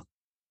be gone.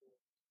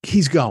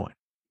 He's going.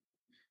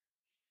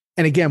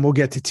 And again, we'll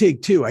get to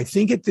Tig too. I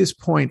think at this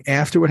point,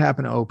 after what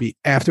happened to Opie,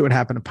 after what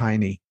happened to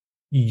Piney,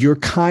 you're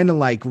kind of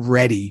like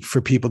ready for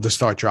people to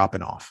start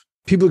dropping off.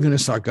 People are going to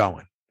start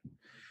going.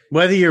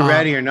 Whether you're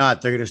ready or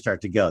not, they're going to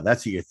start to go.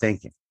 That's what you're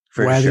thinking.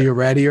 Whether you're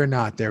ready or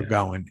not, they're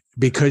going,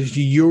 because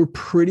you're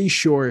pretty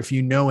sure, if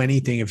you know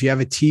anything, if you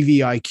have a TV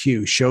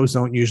IQ, shows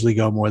don't usually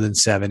go more than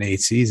 7, 8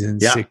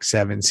 seasons, 6,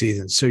 7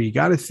 seasons. So you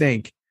got to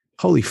think,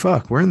 holy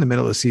fuck, we're in the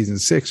middle of season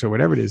 6 or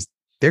whatever it is.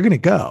 They're going to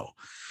go.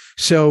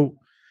 So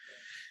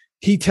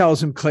he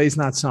tells him Clay's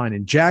not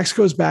signing. Jax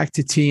goes back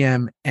to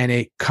TM and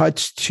it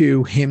cuts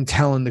to him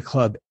telling the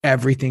club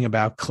everything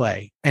about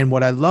Clay. And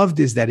what I loved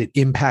is that it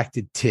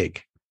impacted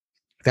Tig.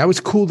 That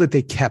was cool that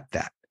they kept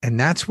that. And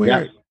that's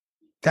where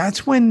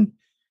that's when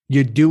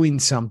you're doing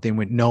something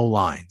with no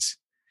lines.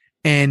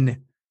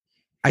 And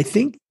I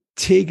think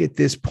Tig at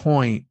this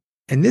point,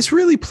 and this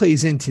really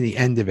plays into the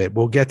end of it.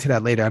 We'll get to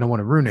that later. I don't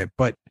want to ruin it,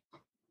 but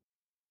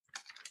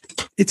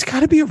it's got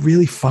to be a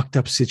really fucked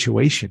up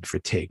situation for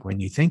Tig when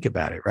you think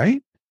about it,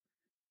 right?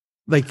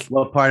 Like,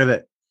 what part of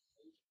it?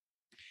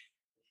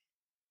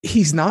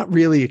 He's not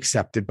really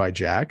accepted by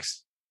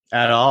Jax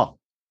at all.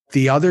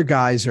 The other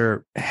guys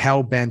are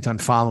hell bent on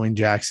following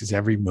Jax's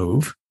every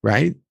move,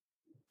 right?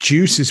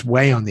 Juice is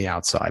way on the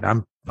outside.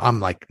 I'm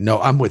like,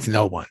 no, I'm with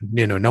no one.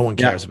 No one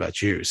cares about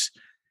Juice.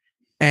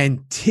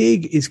 And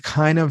Tig is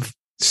kind of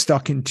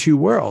stuck in two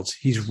worlds.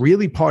 He's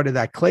really part of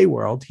that Clay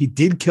world. He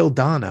did kill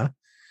Donna.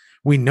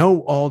 We know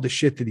all the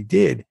shit that he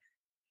did.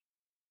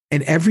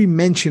 And every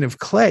mention of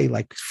Clay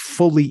like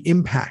fully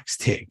impacts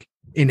Tig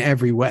in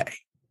every way.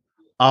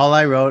 All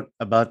I wrote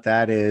about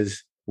that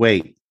is,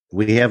 wait,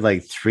 we have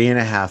like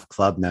 3.5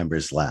 club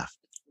members left.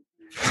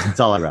 That's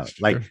all I wrote.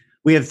 Like,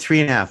 we have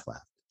 3.5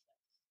 left.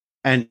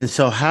 And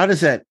so how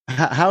is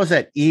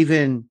that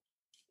even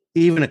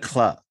a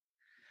club?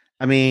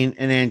 I mean,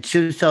 and then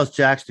Juice tells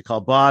Jax to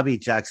call Bobby.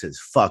 Jax says,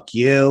 fuck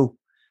you.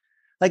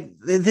 Like,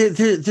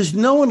 there's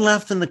no one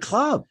left in the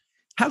club.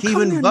 How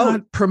come they're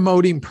not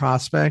promoting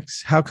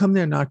prospects? How come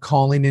they're not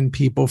calling in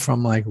people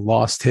from like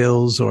Lost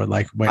Hills or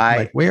like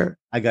where?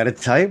 I got to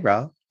tell you,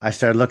 bro. I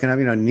started looking up,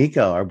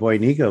 Nico, our boy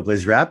Nico,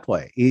 plays Rat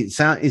Boy. He's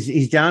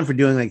down for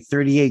doing like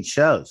 38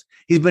 shows.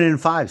 He's been in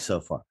 5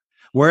 so far.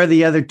 Where are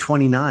the other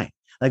 29?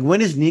 Like,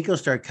 when does Nico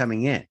start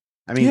coming in?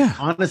 I mean,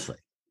 honestly,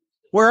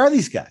 where are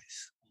these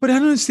guys? But I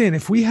don't understand.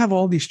 If we have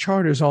all these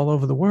charters all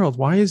over the world,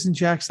 why isn't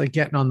Jax like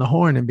getting on the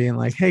horn and being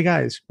like, hey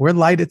guys, we're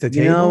light at the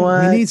table. You know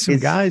what? We need some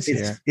guys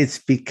here. It's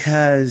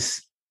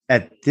because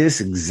at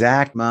this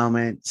exact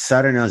moment,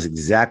 Sutter knows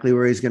exactly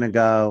where he's going to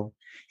go.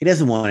 He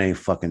doesn't want any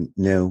fucking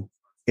new.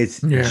 It's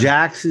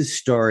Jax's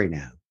story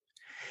now.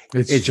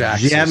 It's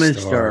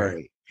Gemma's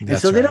story. And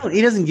so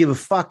he doesn't give a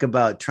fuck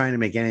about trying to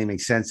make anything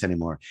make sense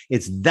anymore.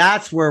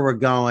 That's where we're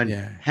going.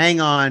 Yeah. Hang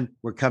on.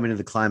 We're coming to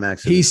the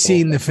climax. He's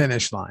seen the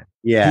finish line.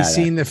 Yeah. He's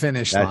seen the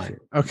finish line.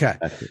 Okay.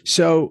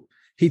 So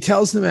He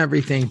tells them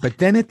everything, but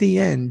then at the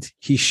end,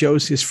 he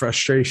shows his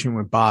frustration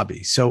with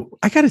Bobby. So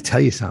I got to tell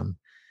you something.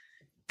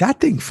 That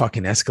thing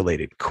fucking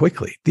escalated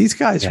quickly. These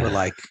guys were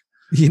like,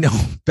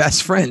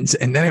 best friends.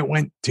 And then it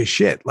went to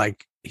shit.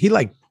 Like he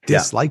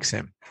dislikes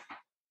him.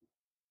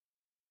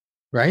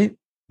 Right?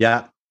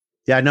 Yeah.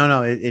 Yeah.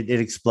 No. It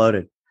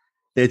exploded.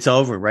 It's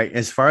over, right?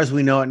 As far as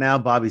we know it now,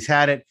 Bobby's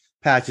had it,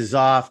 patches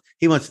off.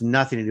 He wants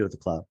nothing to do with the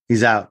club.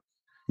 He's out.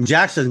 And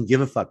Jax doesn't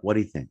give a fuck what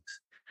he thinks.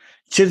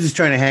 Chibbs is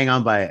trying to hang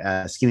on by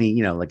a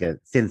skinny, like a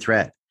thin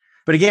thread.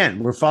 But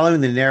again, we're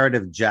following the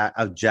narrative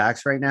of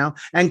Jax right now.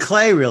 And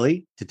Clay,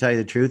 really, to tell you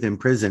the truth, in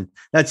prison.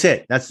 That's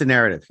it. That's the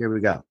narrative. Here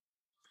we go.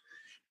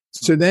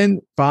 So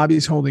then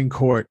Bobby's holding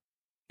court.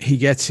 He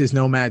gets his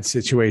nomad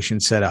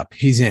situation set up.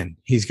 He's in.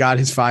 He's got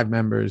his 5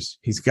 members.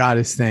 He's got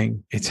his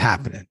thing. It's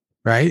happening,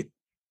 right?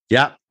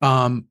 Yeah.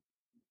 And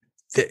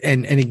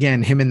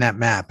again, him in that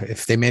map.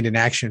 If they made an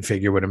action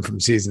figure with him from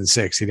season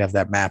 6, he'd have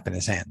that map in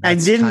his hand.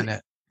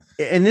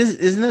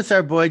 Isn't this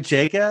our boy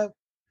Jacob?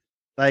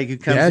 Like who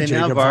comes in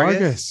Jacob now,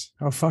 Vargas?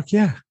 Oh fuck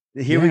yeah!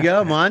 Here we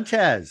go,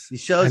 Montez. He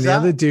shows up. And the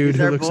other dude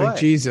who looks boy. like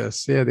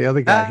Jesus. Yeah, the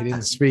other guy. He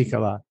didn't speak a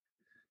lot.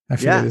 I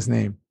forget his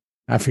name.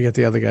 I forget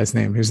the other guy's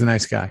name. He was a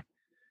nice guy.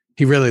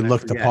 He really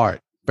looked the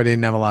part, but he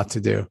didn't have a lot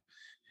to do.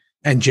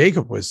 And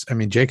Jacob's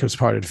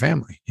part of the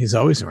family. He's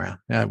always around.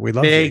 Yeah, we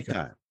love Jacob.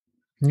 Time.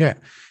 Yeah.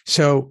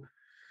 So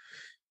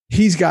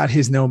he's got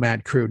his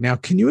nomad crew. Now,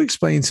 can you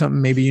explain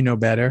something maybe you know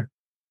better?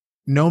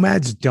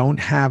 Nomads don't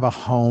have a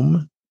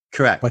home.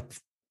 Correct. But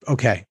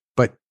okay.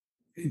 But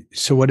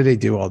so what do they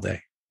do all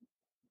day?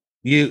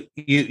 You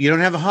don't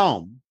have a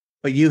home,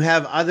 but you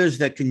have others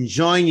that can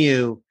join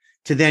you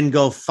to then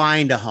go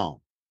find a home.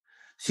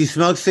 So you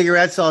smoke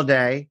cigarettes all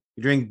day,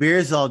 you drink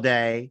beers all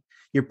day,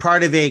 you're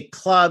part of a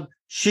club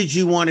should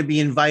you want to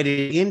be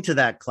invited into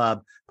that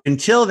club.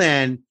 Until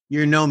then,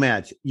 you're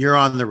nomads. You're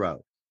on the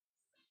road.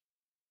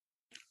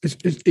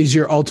 Is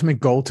your ultimate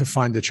goal to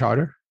find a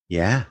charter?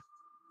 Yeah.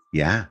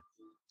 Yeah.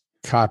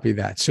 Copy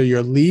that. So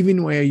you're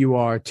leaving where you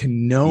are to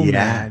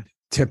nomad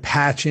to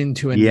patch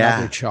into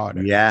another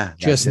charter. Yeah.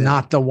 Just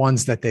not the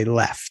ones that they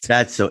left.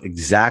 That's so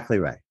exactly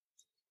right.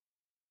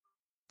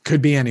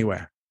 Could be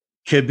anywhere.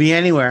 Could be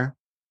anywhere.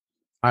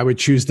 I would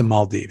choose the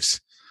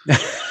Maldives.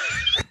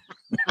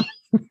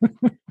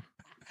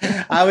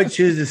 I would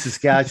choose the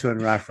Saskatchewan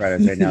Rough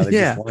Riders right now. They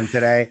just won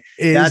today.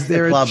 Is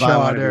there a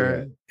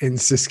charter in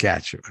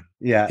Saskatchewan?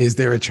 Yeah. Is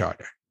there a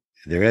charter?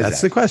 There is. That's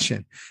the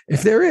question.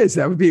 If there is,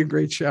 that would be a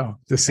great show.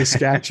 The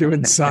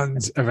Saskatchewan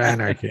Sons of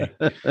Anarchy.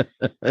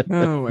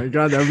 Oh my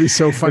God, that would be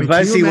so funny. If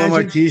I see one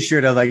more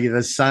T-shirt of like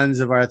the Sons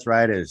of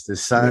Arthritis, the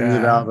Sons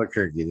of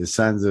Albuquerque, the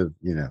Sons of,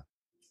 Do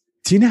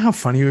you know how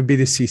funny it would be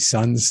to see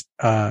Sons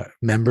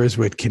members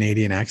with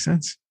Canadian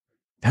accents?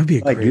 That would be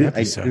a great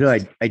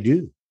episode.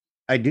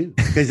 I do.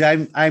 Because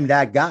I'm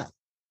that guy.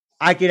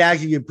 I could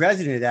actually be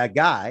president of that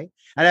guy.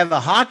 I'd have a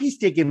hockey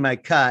stick in my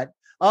cut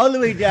all the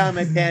way down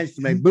my pants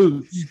to my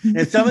boots. And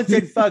if someone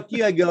said, fuck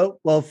you, I go,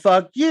 well,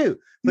 fuck you.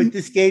 Put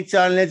the skates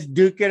on. Let's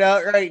duke it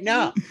out right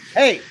now.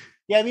 Hey,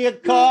 get me a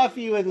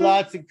coffee with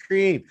lots of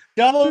cream.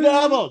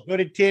 Double. Go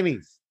to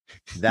Timmy's.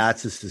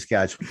 That's a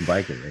Saskatchewan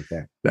biker right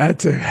there.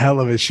 That's a hell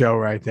of a show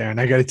right there. And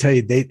I got to tell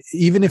you,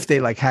 even if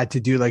they had to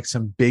do like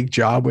some big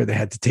job where they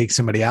had to take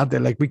somebody out, they're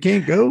like, we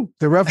can't go.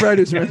 The Rough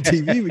Riders are on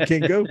TV. We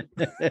can't go.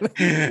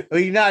 Well,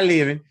 you're not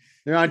leaving.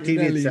 They're on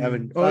TV at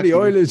 7. Oh, the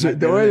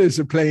Oilers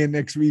are playing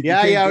next week.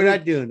 Yeah, we're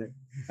not doing it.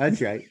 That's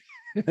right.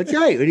 That's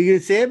right. What are you going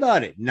to say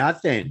about it?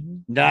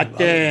 Nothing.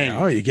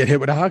 Oh, you get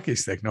hit with a hockey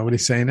stick.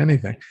 Nobody's saying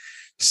anything.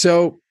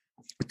 So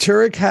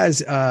Turek has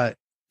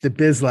the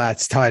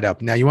Bizlats tied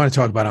up. Now you want to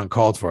talk about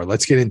uncalled for.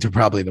 Let's get into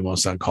probably the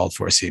most uncalled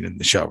for scene in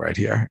the show right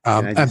here.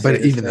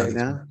 But even though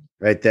now,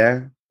 right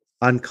there,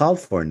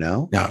 uncalled for.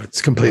 No,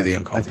 it's completely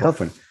uncalled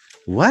for.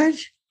 What?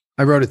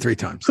 I wrote it 3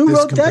 times. Who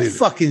wrote that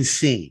fucking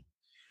scene?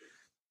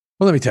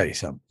 Well, let me tell you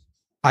something.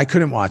 I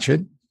couldn't watch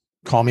it.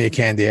 Call me a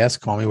candy ass.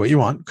 Call me what you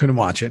want. Couldn't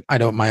watch it.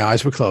 My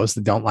eyes were closed.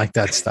 I don't like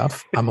that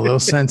stuff. I'm a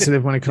little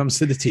sensitive when it comes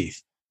to the teeth.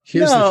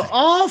 Here's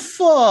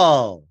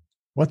awful.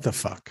 What the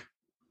fuck?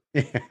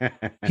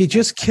 He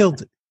just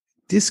killed.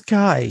 This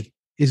guy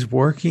is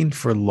working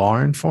for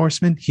law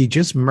enforcement. He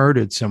just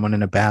murdered someone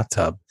in a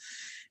bathtub,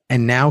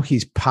 and now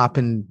he's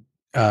popping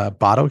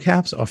bottle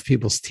caps off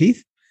people's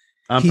teeth.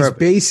 He's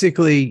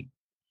basically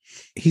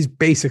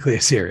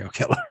a serial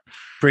killer.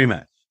 Pretty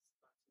much.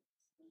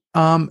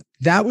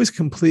 That was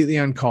completely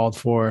uncalled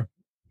for.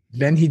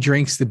 Then he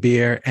drinks the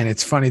beer, and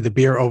it's funny. The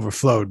beer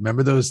overflowed.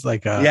 Remember those? Me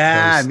and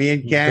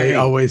Kenny. They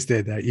always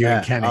did that. You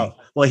and Kenny. Oh,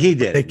 well, he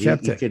did. They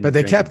kept it, but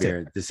they kept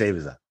it to save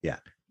us up. Yeah.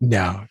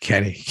 No,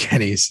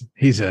 Kenny's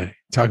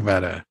talk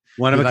about a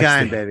one of a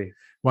kind, baby.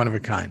 One of a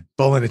kind.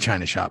 Bull in a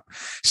china shop.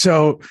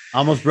 So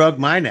almost broke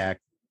my neck.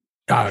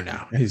 Oh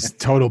no, he's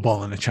total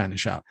bull in a china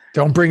shop.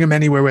 Don't bring him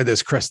anywhere where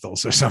there's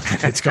crystals or something.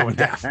 It's going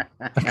down.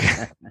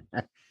 Okay.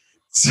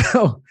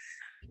 So.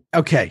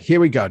 Okay, here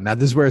we go. Now,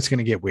 this is where it's going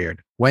to get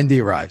weird. Wendy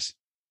arrives.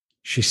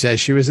 She says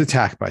she was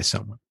attacked by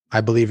someone.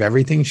 I believe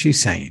everything she's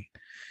saying.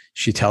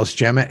 She tells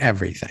Gemma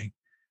everything.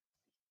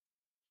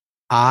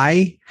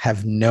 I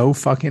have no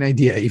fucking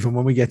idea, even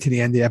when we get to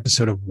the end of the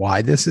episode, of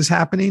why this is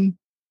happening,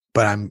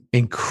 but I'm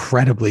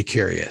incredibly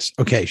curious.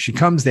 Okay, she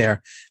comes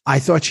there. I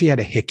thought she had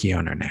a hickey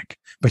on her neck,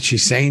 but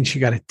she's saying she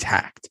got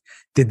attacked.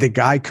 Did the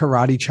guy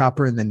karate chop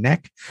her in the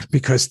neck?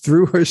 Because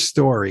through her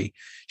story,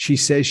 she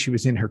says she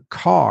was in her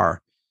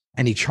car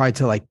and he tried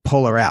to like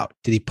pull her out.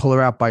 Did he pull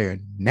her out by her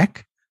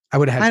neck? I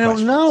would have had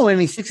questions. Don't know. And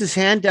he sticks his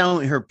hand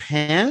down her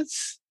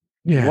pants.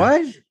 Yeah.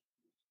 What?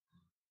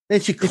 Then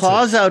she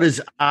claws out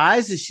his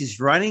eyes as she's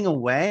running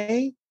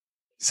away.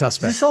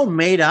 Suspect. Is this all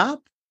made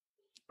up?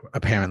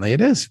 Apparently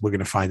it is. We're going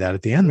to find out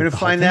at the end. We're going to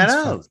find that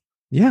out.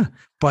 Yeah.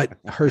 But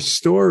her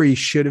story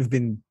should have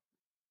been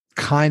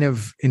kind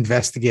of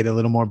investigated a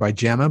little more by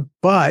Gemma,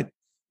 but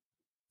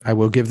I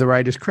will give the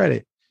writers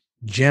credit.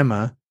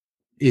 Gemma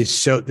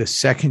is the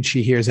second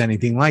she hears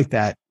anything like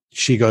that,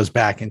 she goes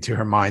back into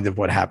her mind of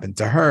what happened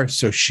to her.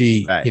 So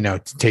she,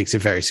 takes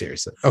it very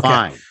seriously. Okay.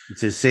 Fine.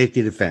 It's a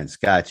safety defense.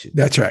 Got you.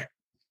 That's right.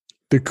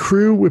 The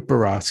crew with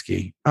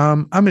Borowski.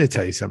 I'm going to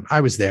tell you something.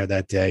 I was there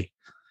that day.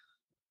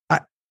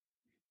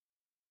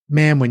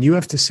 Man, when you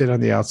have to sit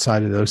on the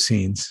outside of those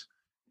scenes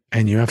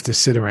and you have to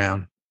sit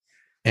around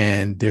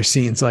and there's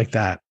scenes like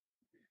that.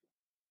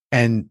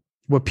 And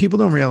what people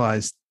don't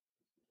realize,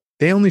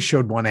 they only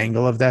showed one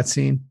angle of that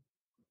scene,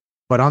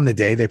 but on the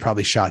day they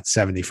probably shot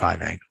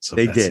 75 angles.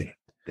 They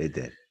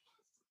did.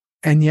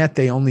 And yet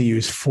they only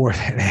used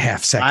 4.5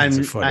 seconds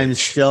of footage. I'm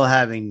still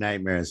having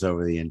nightmares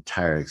over the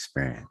entire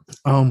experience.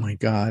 Oh my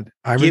God.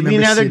 Give me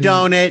another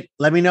donut.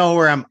 Let me know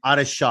where I'm out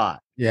of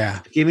shot. Yeah.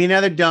 Give me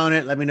another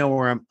donut. Let me know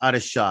where I'm out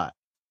of shot.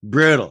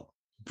 Brutal.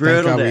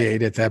 Thank God we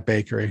ate at that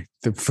bakery.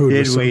 The food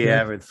was so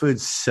good. The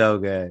food's so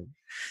good.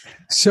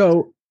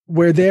 So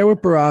we're there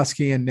with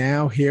Borowski, and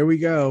now here we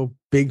go.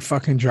 Big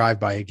fucking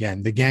drive-by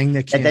again. The gang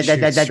that can't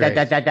shoot straight.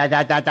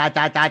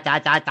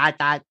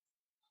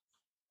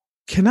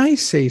 Can I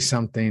say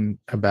something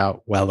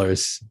about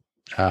Weller's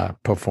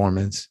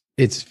performance?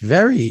 It's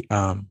very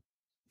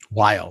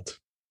wild.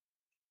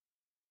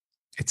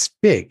 It's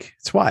big.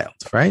 It's wild,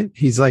 right?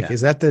 He's like,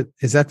 is that the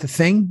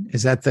thing?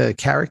 Is that the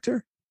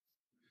character?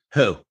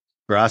 Who?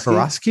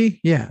 Borowski?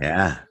 Yeah.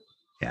 Yeah.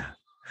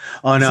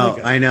 Oh no,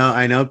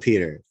 I know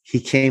Peter. He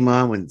came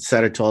on when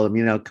Sutter told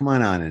him, come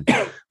on and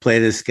play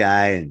this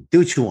guy and do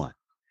what you want.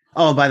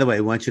 Oh, by the way, I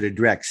want you to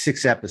direct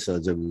 6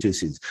 episodes over 2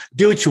 seasons.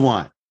 Do what you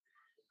want.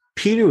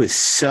 Peter was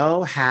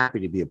so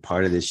happy to be a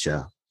part of this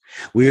show.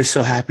 We are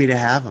so happy to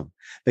have him.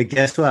 But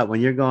guess what?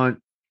 When you're going,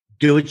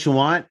 do what you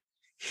want,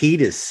 he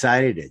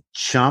decided to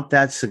chomp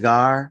that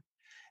cigar,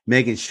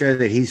 making sure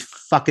that he's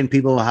fucking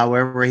people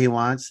however he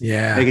wants.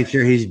 Yeah. Making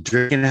sure he's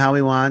drinking how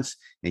he wants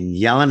and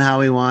yelling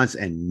how he wants,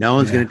 and no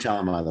one's going to tell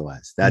him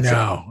otherwise. That's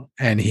it.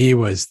 And he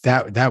was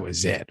that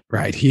was it,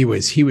 right? He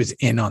was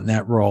in on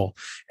that role.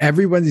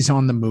 Everybody's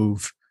on the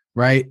move,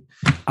 right?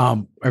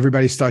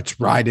 Everybody starts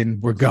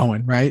riding. We're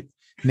going, right?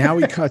 Now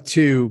we cut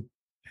to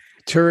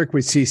Turek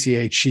with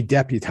CCH. She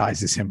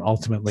deputizes him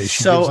ultimately.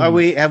 So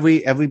have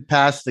we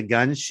passed the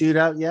gun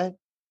shootout yet?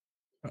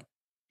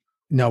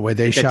 No, where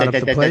they shot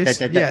up the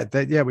place.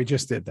 Yeah, we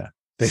just did that.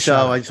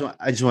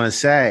 I just want to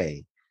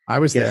say, I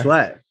was there. Guess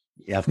what?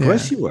 Yeah, of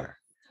course you were.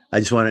 I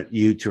just wanted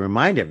you to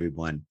remind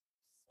everyone.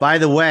 By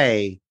the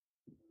way,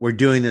 we're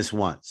doing this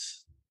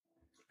once.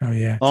 Oh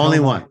yeah, only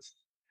once.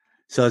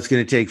 So it's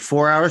going to take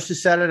 4 hours to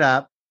set it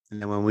up,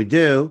 and then when we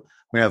do,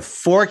 we have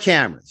 4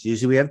 cameras.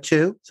 Usually we have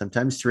 2,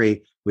 sometimes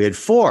 3. We had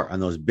 4 on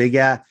those big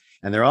and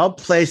they're all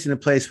placed in a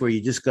place where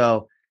you just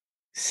go,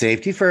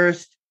 safety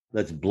first.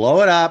 Let's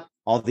blow it up.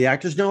 All the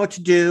actors know what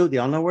to do. They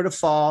all know where to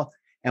fall.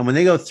 And when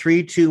they go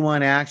 3, 2,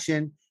 1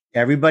 action,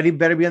 everybody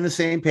better be on the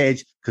same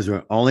page because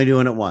we're only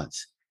doing it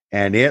once.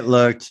 And it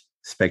looked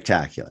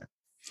spectacular.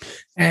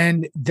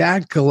 And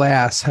that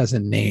glass has a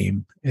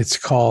name. It's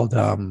called,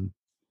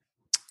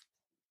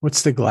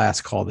 what's the glass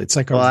called? It's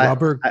like a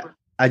rubber.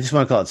 I just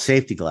want to call it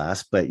safety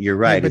glass, but you're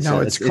right.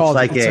 Yeah, it's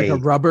like a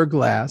rubber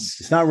glass.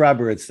 It's not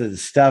rubber. It's the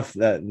stuff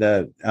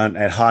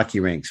at hockey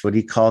rinks. What do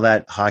you call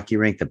that hockey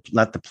rink?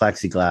 Not the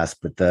plexiglass,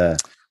 but the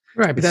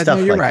right. But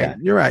you're right. That.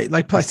 You're right.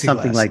 Like plexiglass,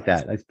 something like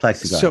that. Like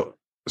plexiglass.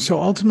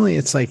 So ultimately,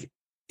 it's like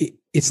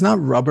it's not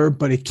rubber,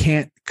 but it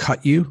can't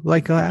cut you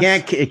like glass.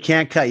 It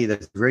can't cut you.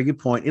 That's a very good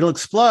point. It'll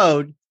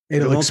explode.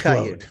 It won't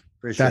cut you.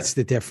 For sure. That's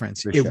the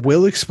difference. It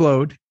will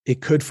explode.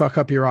 It could fuck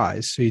up your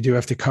eyes, so you do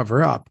have to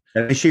cover up.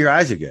 And make sure your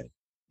eyes are good.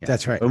 Yeah.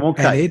 That's right. It won't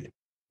cut you.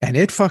 And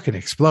it fucking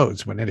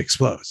explodes when it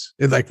explodes.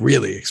 It like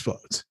really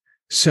explodes.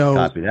 So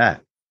copy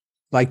that.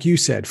 Like you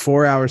said,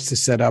 4 hours to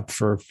set up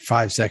for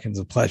 5 seconds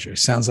of pleasure.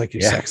 Sounds like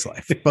your sex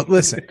life. But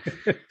listen,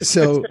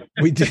 so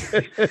we do.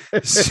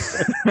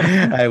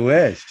 I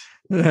wish.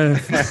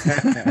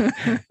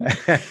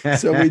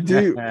 So we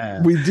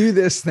do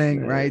this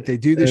thing, right? They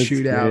do the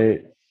shootout.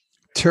 Great.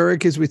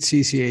 Turek is with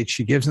CCH.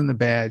 She gives him the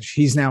badge.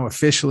 He's now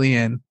officially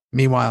in.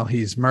 Meanwhile,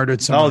 he's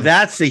murdered someone. Oh,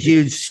 that's the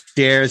huge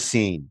stairs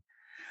scene.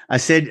 I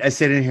said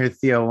in here,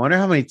 Theo, I wonder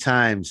how many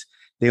times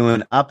they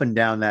went up and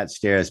down that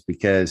stairs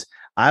because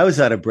I was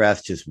out of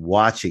breath just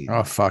watching it.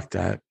 Oh, fuck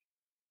that.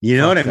 You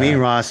know Fuck what I mean, that.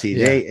 Rossi?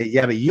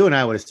 Yeah. But you and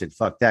I would have said,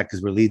 fuck that,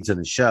 because we're leads on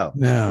the show.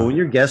 No. But when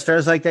you're guest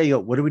stars like that, you go,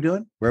 what are we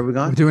doing? Where are we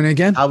going? We're doing it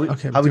again? How we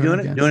doing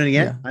it? Again? Doing it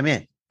again? Yeah. I'm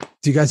in.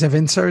 Do you guys have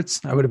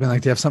inserts? I would have been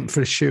like, do you have something for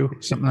the shoe?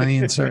 Something on the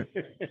insert?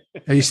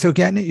 Are you still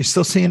getting it? You're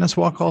still seeing us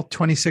walk all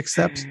 26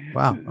 steps?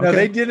 Wow. Okay. No,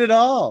 they did it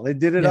all. They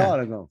did it all.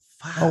 And I go,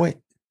 fuck. Oh, wait.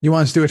 You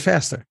want us to do it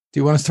faster? Do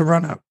you want us to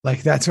run up?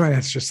 Like, that's when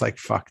it's just like,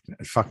 fuck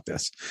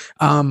this.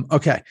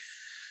 Okay.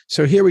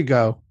 So here we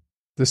go.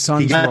 The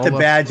Suns. He got the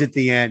badge at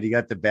the end. He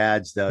got the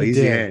badge, though. He's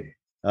in.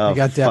 Oh, he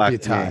got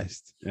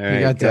deputized. Right,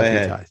 he got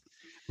deputized.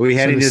 Are we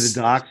heading to the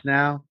docks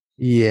now?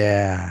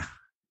 Yeah.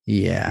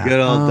 Yeah. Good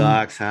old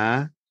docks,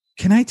 huh?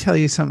 Can I tell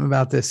you something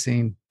about this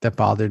scene that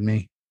bothered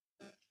me?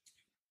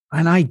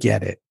 And I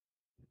get it.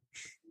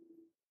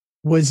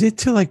 Was it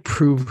to like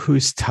prove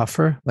who's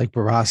tougher, like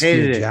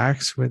Borowski and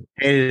Jax?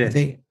 Hated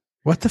it.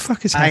 What the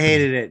fuck is happening? I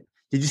hated it.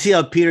 Did you see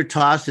how Peter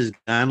tossed his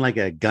gun like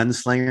a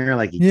gunslinger?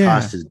 Like he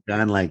tossed his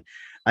gun like,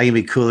 I can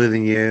be cooler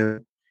than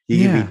you.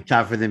 You can be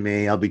tougher than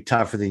me. I'll be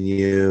tougher than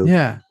you.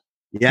 Yeah.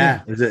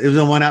 It was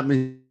a one-up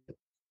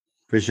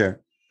for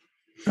sure.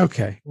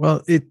 Okay.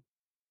 Well, it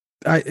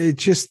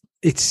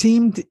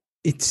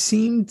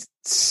seemed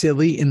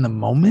silly in the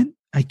moment,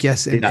 I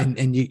guess.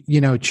 And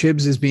you know,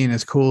 Chibs is being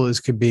as cool as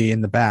could be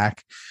in the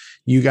back.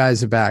 You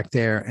guys are back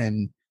there,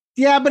 and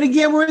but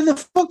again, we're in the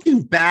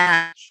fucking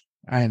back.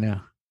 I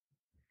know.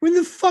 We're in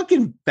the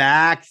fucking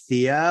back,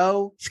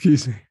 Theo.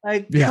 Excuse me.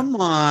 Like, come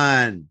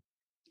on.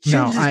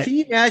 Can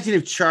you imagine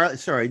if Charlie?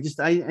 Sorry,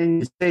 I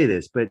need to say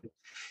this, but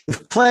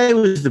if Clay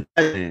was the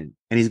president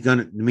and he's going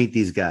to meet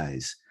these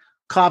guys,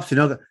 cops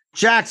and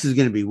Jax is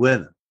going to be with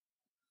him.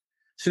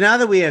 So now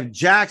that we have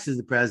Jax as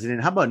the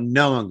president, how about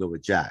no one go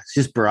with Jax?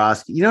 Just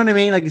Borowski. You know what I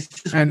mean? Like, it's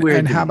just weird.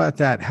 And how about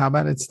that? How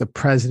about it's the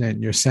president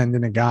and you're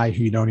sending a guy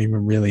who you don't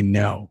even really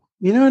know?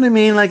 You know what I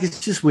mean? Like, it's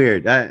just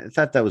weird. I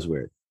thought that was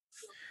weird.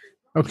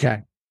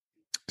 Okay.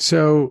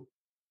 So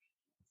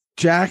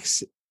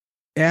Jax,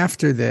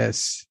 after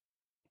this,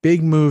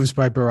 big moves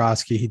by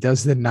Borowski. He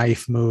does the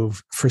knife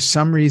move. For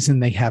some reason,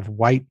 they have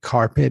white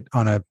carpet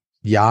on a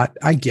yacht.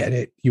 I get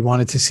it. You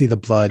wanted to see the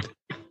blood.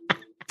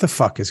 What the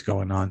fuck is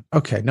going on?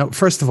 Okay. No,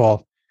 first of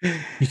all,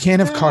 you can't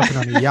have carpet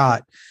on a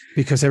yacht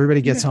because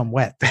everybody gets on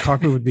wet. The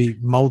carpet would be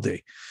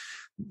moldy.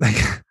 Like,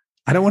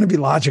 I don't want to be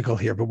logical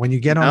here, but when you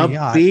get on a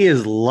yacht, be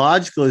as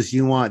logical as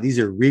you want. These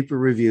are Reaper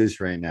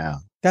reviews right now.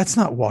 That's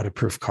not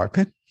waterproof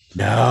carpet.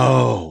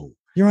 No.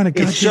 You're on a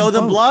goddamn show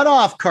the boat. blood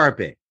off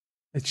carpet.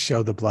 It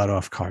show the blood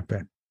off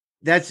carpet.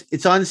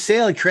 It's on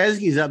sale at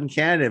Kresge's up in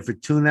Canada for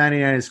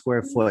 $2.99 a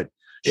square foot.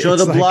 Show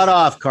the blood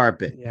off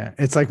carpet. Yeah,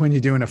 it's like when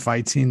you're doing a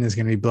fight scene. There's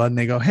going to be blood, and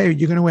they go, "Hey,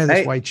 you're going to wear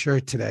this white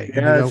shirt today."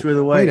 Yeah, that's where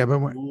the white.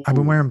 Wait, I've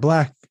been wearing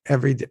black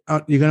every day.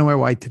 Oh, you're going to wear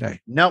white today?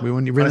 No, we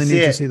really need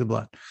to see the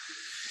blood.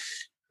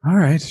 All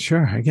right,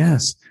 sure, I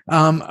guess.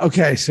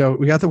 Okay, so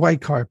we got the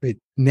white carpet.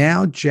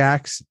 Now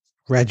Jax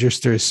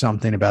registers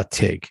something about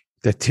Tig.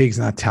 That Tig's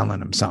not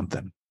telling him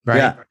something, right?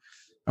 Yeah.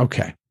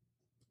 Okay.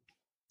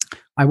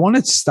 I want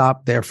to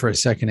stop there for a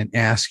second and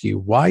ask you,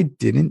 why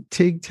didn't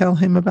Tig tell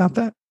him about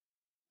that?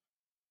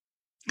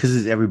 Because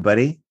is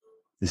everybody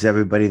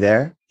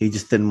there? He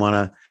just didn't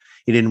want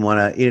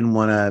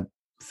to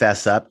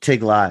fess up.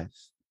 Tig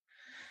lies.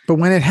 But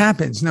when it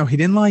happens, no, he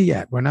didn't lie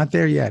yet. We're not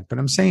there yet. But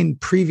I'm saying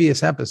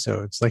previous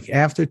episodes, like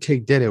after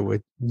Tig did it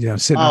with, sitting on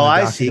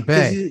the dock of the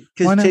bay.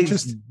 Why not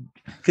just...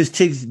 Because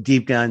Tig's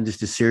deep down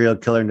just a serial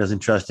killer and doesn't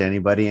trust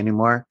anybody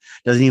anymore.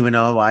 Doesn't even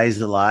know why he's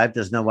alive.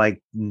 Doesn't know why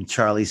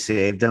Charlie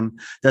saved him.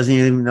 Doesn't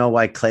even know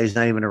why Clay's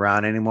not even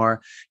around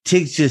anymore.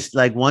 Tig's just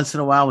like once in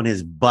a while when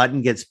his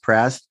button gets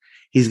pressed,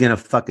 he's going to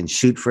fucking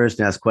shoot first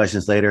and ask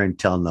questions later and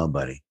tell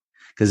nobody.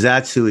 Because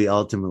that's who he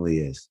ultimately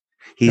is.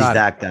 He's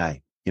that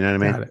guy. You know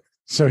what I mean?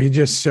 So he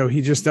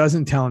just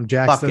doesn't tell him.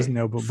 Jax doesn't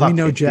know, but we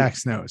know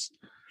Jax knows.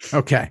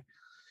 Okay.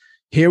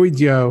 Here we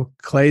go.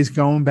 Clay's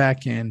going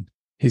back in.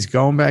 He's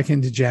going back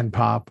into Gen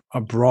Pop. A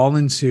brawl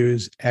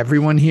ensues.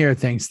 Everyone here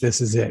thinks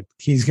this is it.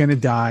 He's going to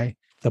die.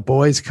 The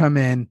boys come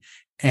in,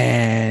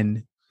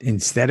 and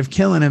instead of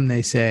killing him,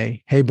 they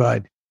say, "Hey,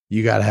 bud,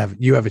 you have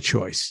a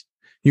choice.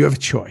 You have a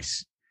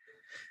choice."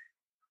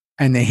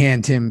 And they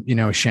hand him,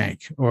 a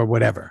shank or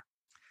whatever.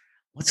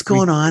 What's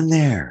going on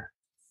there?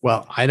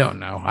 Well, I don't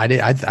know.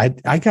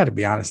 I got to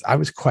be honest. I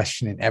was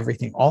questioning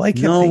everything. All I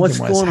kept thinking was,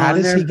 how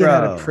does he get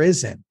out of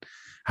prison?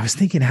 I was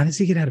thinking, how does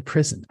he get out of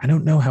prison? I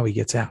don't know how he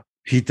gets out.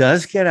 He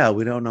does get out.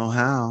 We don't know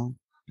how,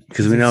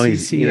 because we know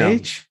he's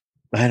CCH.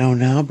 I don't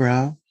know,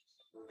 bro.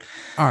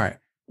 All right.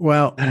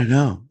 Well, I don't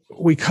know.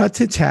 We cut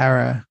to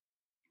Tara.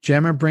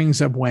 Gemma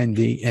brings up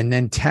Wendy, and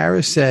then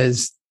Tara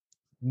says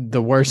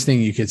the worst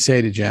thing you could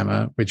say to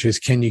Gemma, which is,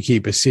 "Can you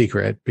keep a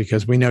secret?"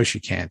 Because we know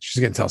she can't.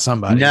 She's going to tell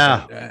somebody.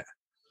 No. But,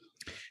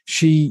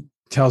 she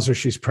tells her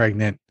she's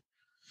pregnant.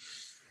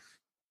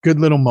 Good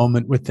little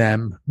moment with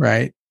them,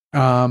 right?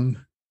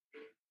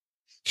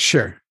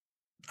 Sure.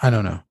 I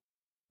don't know.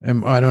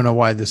 And I don't know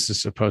why this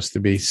is supposed to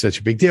be such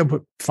a big deal,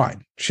 but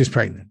fine. She's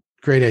pregnant.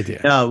 Great idea.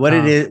 No, what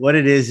it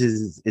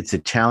is it's a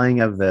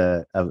telling of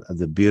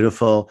the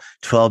beautiful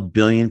 12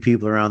 billion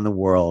people around the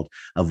world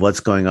of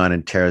what's going on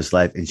in Tara's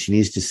life. And she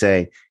needs to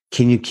say,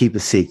 can you keep a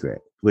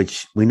secret?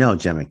 Which we know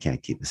Gemma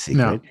can't keep a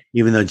secret,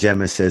 even though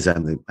Gemma says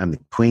I'm the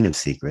queen of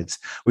secrets,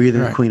 or you're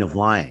the queen of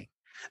lying.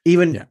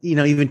 Even,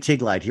 even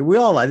Tig lied here. We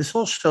all lie. This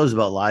whole show is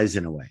about lies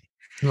in a way.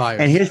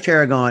 Liars. And here's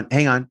Tara going,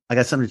 hang on, I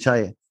got something to tell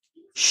you.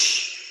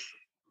 Shh.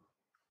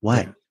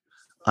 What? Yeah.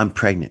 I'm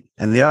pregnant.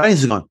 And the audience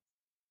is going,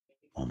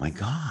 oh my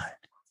God,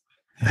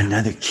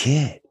 another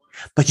kid.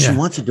 But she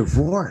wants a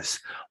divorce.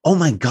 Oh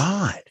my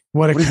God.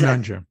 What a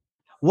conundrum.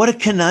 What a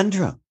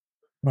conundrum.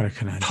 What a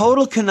conundrum.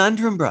 Total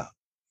conundrum, bro.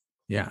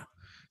 Yeah.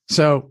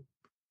 So,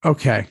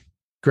 okay,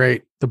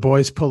 great. The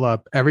boys pull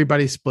up,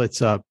 everybody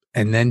splits up,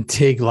 and then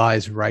Tig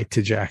lies right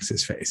to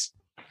Jax's face.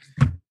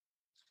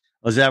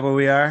 Was that where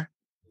we are?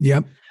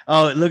 Yep.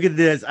 Oh, look at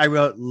this. I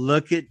wrote,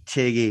 look at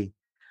Tiggy,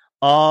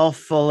 all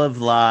full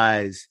of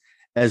lies.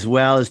 As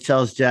well as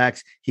tells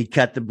Jax he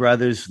cut the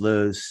brothers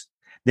loose.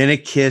 Then a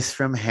kiss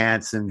from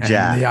handsome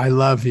Jax. And I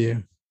love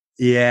you.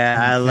 Yeah,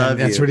 I love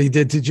you. That's what he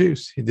did to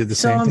Juice. He did the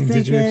same thing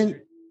to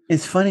Juice.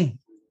 It's funny.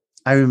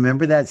 I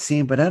remember that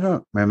scene, but I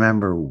don't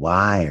remember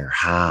why or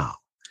how.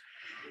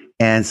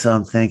 And so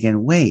I'm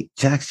thinking, wait,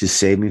 Jax just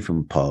saved me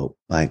from Pope.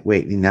 Like,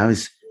 wait, now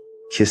he's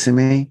kissing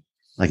me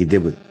like he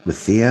did with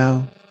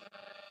Theo.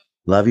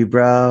 Love you,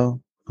 bro.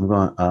 I'm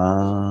going,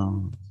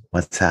 oh,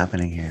 what's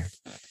happening here?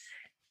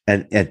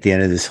 And at the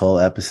end of this whole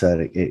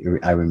episode,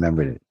 I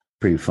remembered it.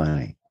 Pretty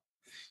funny.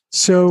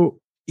 So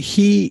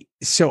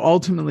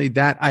ultimately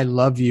that I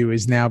love you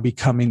is now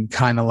becoming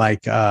kind of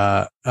like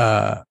a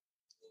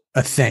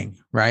thing,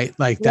 right?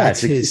 Like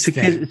that's his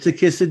thing. It's a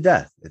kiss of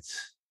death.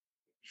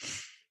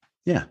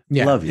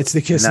 Love you. It's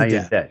the kiss of death.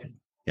 You're dead.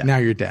 Yeah. Now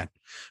you're dead.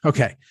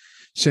 Okay.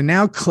 So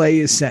now Clay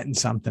is setting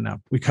something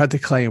up. We cut to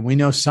Clay and we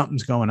know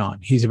something's going on.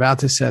 He's about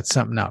to set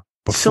something up.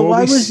 So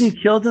why was he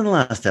killed in the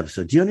last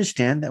episode? Do you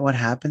understand what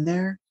happened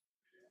there?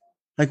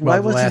 Like, why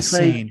wasn't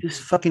Clay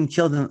just fucking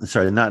killed him?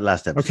 Sorry, not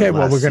last episode. Okay,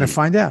 well, we're going to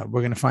find out.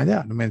 We're going to find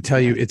out. I'm going to tell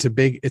you, it's a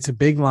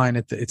big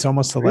line. It's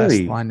almost the last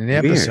line in the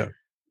episode.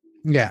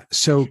 Yeah.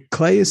 So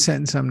Clay is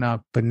setting something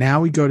up, but now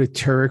we go to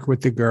Turek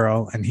with the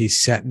girl, and he's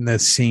setting the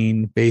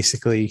scene.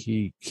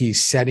 Basically,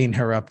 he's setting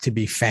her up to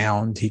be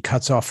found. He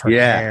cuts off her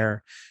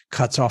hair,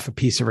 cuts off a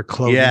piece of her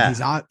clothing.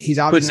 Yeah. He's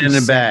obviously putting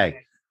in a bag.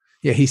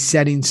 Yeah, he's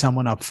setting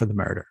someone up for the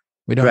murder.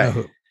 We don't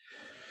know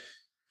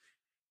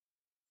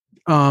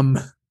who.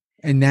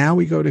 And now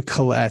we go to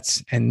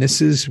Colette's, and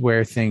this is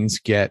where things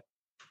get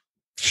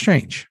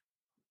strange.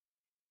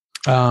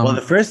 Well, the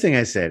first thing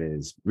I said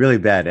is really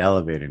bad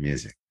elevator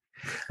music.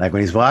 Like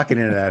when he's walking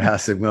into that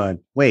house, I'm going,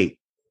 wait,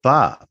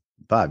 Bob,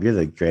 you're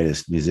the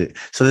greatest music.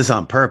 So this is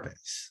on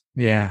purpose.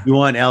 Yeah. You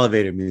want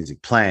elevator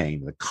music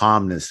playing, the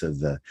calmness of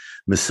the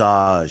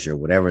massage or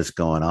whatever's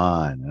going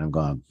on. And I'm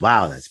going,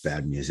 wow, that's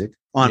bad music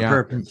on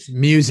purpose.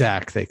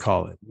 Muzak, they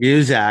call it.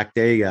 Muzak,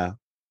 there you go.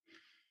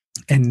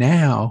 And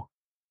now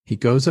he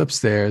goes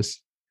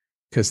upstairs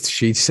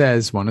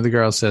because one of the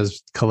girls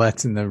says,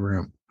 Colette's in the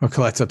room, or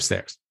Colette's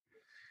upstairs.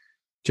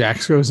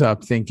 Jax goes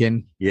up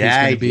thinking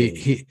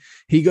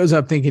he goes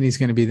up thinking he's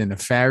going to be the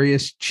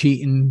nefarious,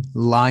 cheating,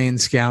 lying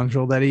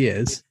scoundrel that he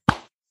is.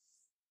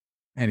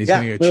 And he's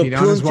going to go cheat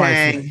on his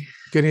wife.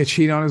 Going to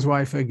cheat on his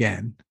wife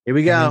again. Here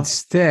we go. And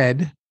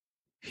instead,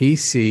 he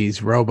sees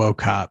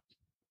RoboCop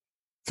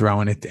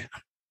throwing it down.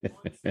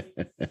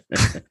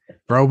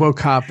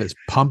 RoboCop is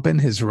pumping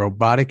his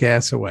robotic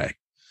ass away.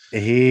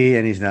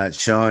 He's not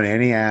showing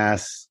any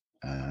ass.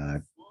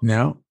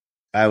 No.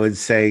 I would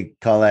say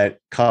Colette.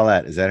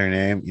 Is that her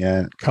name?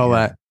 Yeah.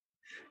 Colette.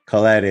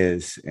 Colette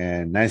is.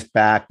 And nice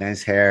back,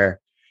 nice hair.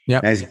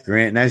 Yeah.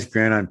 Nice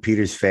grin on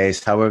Peter's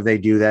face. However they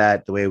do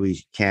that, the way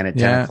we can at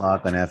 10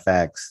 o'clock on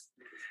FX.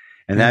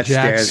 And that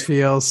Jax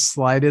feels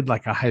slighted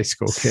like a high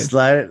school kid.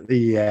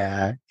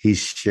 Yeah, he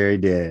sure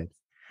did.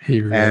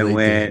 He really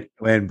did.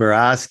 When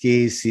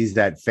Borowski sees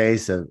that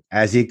face of,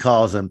 as he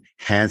calls him,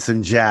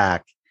 handsome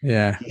Jack,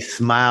 he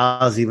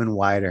smiles even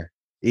wider.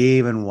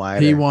 He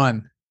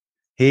won.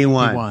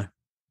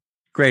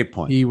 Great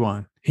point.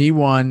 He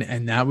won.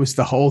 And that was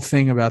the whole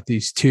thing about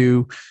these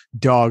two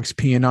dogs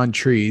peeing on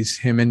trees,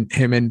 him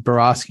and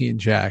Borowski and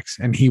Jax,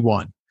 and he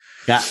won.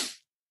 Yeah.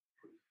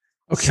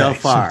 Okay.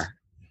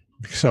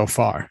 So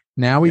far.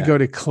 Now we go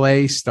to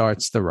Clay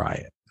starts the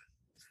riot.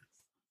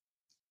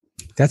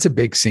 That's a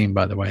big scene,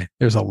 by the way.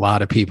 There's a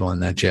lot of people in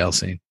that jail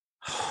scene.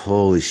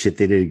 Holy shit.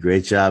 They did a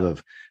great job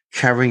of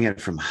covering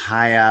it from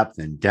high up,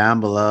 then down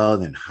below,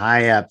 then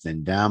high up,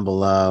 then down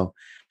below.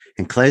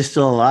 And Clay's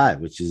still alive,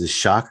 which is a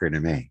shocker to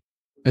me.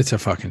 It's a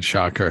fucking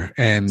shocker.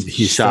 And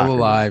he's still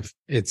alive.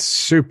 It's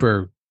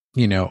super,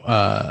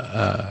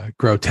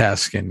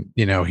 grotesque. And,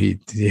 he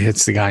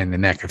hits the guy in the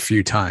neck a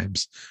few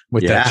times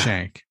with that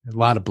shank. A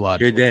lot of blood.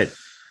 Sure did.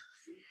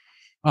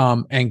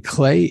 And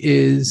Clay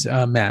is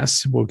a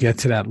mess. We'll get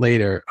to that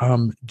later.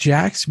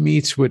 Jax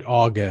meets with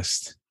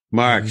August.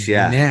 Marks,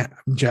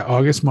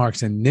 August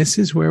Marks. And this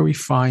is where we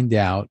find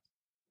out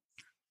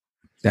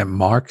that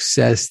Mark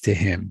says to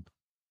him,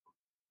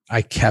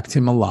 I kept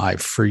him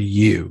alive for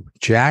you.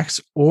 Jax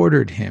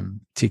ordered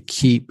him to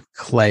keep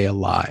Clay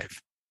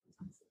alive.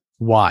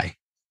 Why?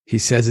 He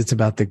says it's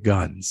about the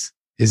guns.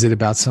 Is it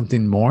about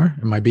something more?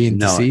 Am I being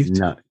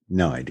deceived?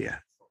 No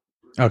idea.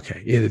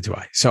 Okay, either do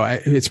I. So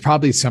it's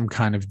probably some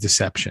kind of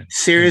deception.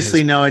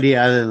 Seriously, no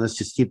idea other than let's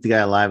just keep the guy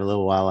alive a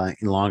little while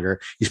longer.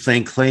 He's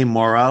playing Clay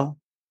Morrow.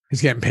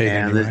 He's getting paid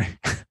anyway.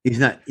 He's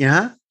not,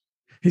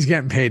 He's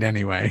getting paid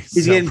anyway.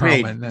 He's getting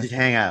paid. Just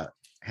hang out.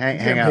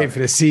 Hang out. Paid for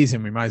the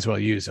season. We might as well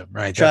use him,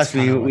 right? Trust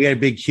me, we had a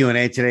big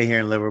Q&A today here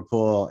in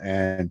Liverpool,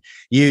 and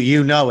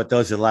you know what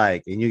those are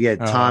like. And you get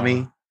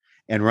Tommy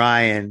and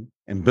Ryan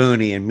and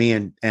Booney and me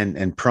and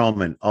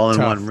Perlman all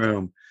in one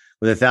room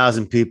with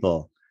 1,000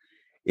 people.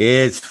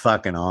 It's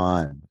fucking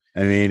on.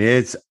 I mean,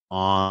 it's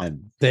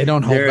on. They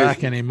don't hold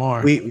back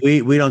anymore.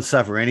 We don't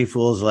suffer any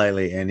fools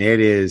lately, and it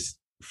is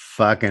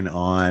fucking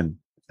on.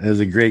 It was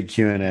a great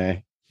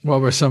Q&A. What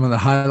were some of the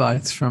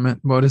highlights from it?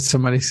 What did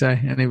somebody say?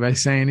 Anybody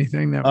say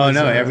anything?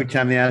 Every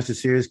time they asked a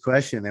serious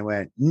question, they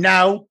went,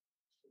 "No,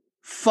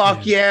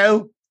 fuck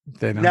you."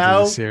 They don't do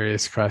the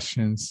serious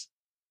questions.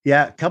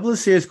 Yeah, a couple of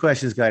serious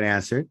questions got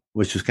answered,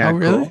 which was kind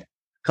of cool. A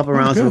couple of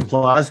rounds of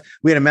applause.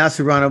 We had a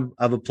massive round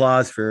of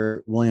applause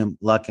for William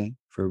Lucking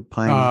for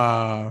Piney.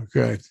 Oh,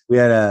 good. We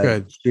had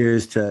a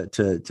cheers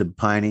to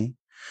Piney.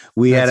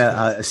 We had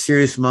a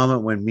serious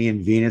moment when me and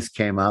Venus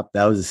came up.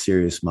 That was a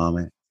serious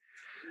moment.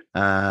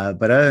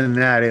 But other than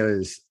that, it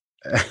was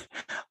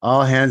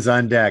all hands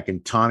on deck,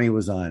 and Tommy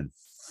was on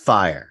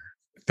fire.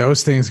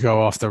 Those things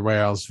go off the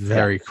rails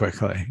very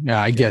quickly.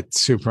 Yeah, I get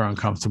super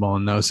uncomfortable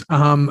in those.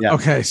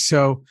 Okay,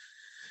 so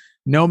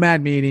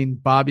Nomad meeting.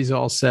 Bobby's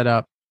all set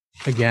up.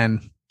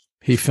 Again,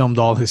 he filmed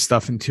all his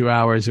stuff in 2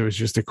 hours. It was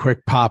just a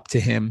quick pop to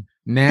him.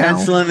 Now,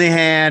 pencil in the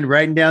hand,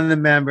 writing down the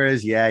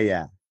members.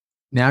 Yeah.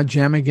 Now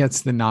Gemma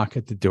gets the knock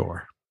at the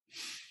door.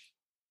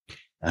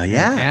 Oh,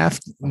 yeah.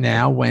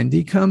 Now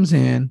Wendy comes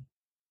in.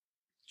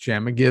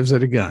 Gemma gives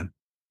it a gun,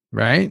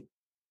 right?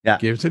 Yeah.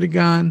 Gives it a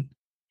gun.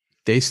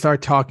 They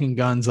start talking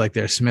guns like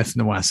they're Smith &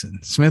 Wesson.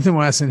 Smith &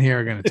 Wesson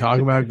here are going to talk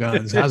about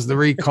guns. How's the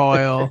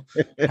recoil?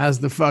 How's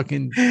the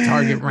fucking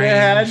target range?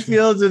 Yeah,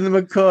 Hatfields and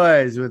the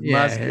McCoys with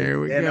muskets. Here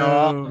we go.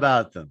 All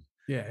about them.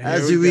 Yeah.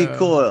 How's the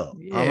recoil?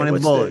 Yeah, how many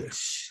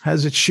bullets?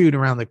 How's it shoot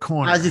around the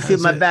corner? How's it fit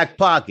in my back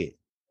pocket?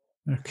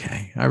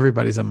 Okay.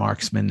 Everybody's a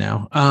marksman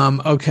now.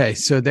 Okay.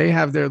 So they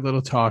have their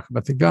little talk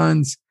about the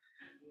guns.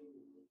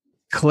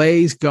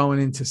 Clay's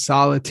going into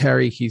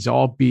solitary. He's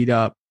all beat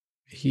up.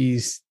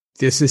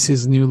 This is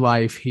his new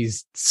life.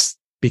 He's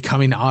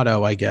becoming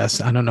Otto, I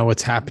guess. I don't know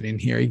what's happening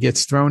here. He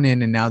gets thrown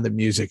in, and now the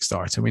music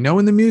starts. And we know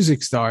when the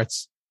music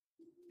starts,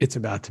 it's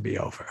about to be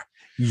over.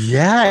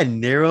 Yeah.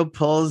 Nero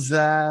pulls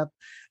up.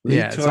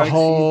 It's a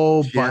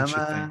whole bunch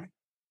of things.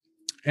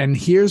 And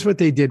here's what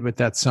they did with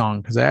that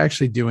song, because I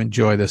actually do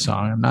enjoy the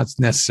song. I'm not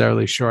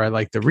necessarily sure I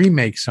like the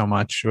remake so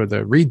much or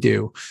the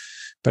redo,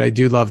 but I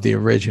do love the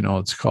original.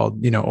 It's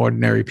called,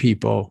 Ordinary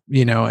People,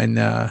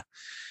 and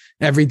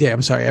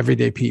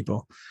Everyday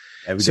People.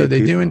 So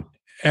they're doing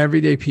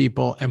Everyday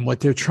People, and what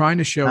they're trying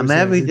to show is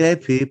everyday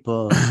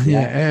people.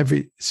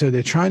 So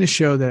they're trying to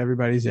show that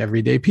everybody's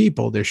everyday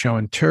people. They're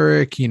showing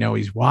Turek,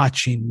 he's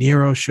watching.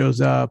 Nero shows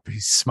up.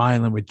 He's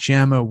smiling with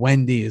Gemma.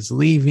 Wendy is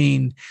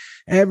leaving.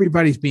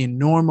 Everybody's being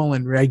normal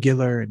and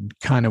regular and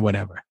kind of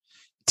whatever.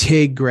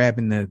 Tig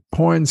grabbing the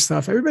porn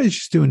stuff. Everybody's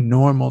just doing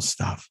normal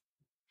stuff.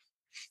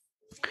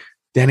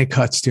 Then it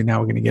cuts to, now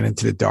we're going to get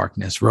into the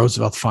darkness.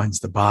 Roosevelt finds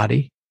the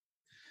body.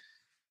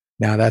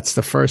 Now that's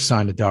the first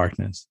sign of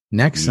darkness.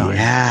 Next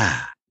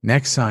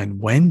sign,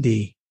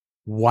 Wendy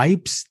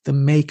wipes the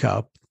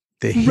makeup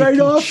right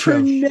off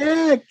her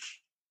neck.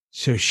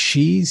 So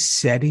she's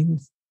setting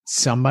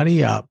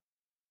somebody up,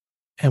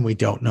 and we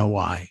don't know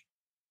why.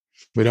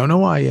 We don't know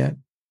why yet.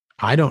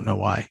 I don't know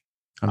why.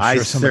 I'm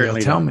sure somebody will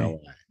tell me.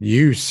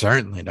 You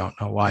certainly don't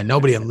know why.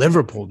 Nobody in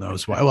Liverpool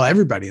knows why. Well,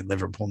 everybody in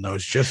Liverpool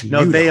knows. Just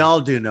no, they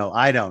all do know.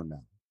 I don't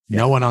know.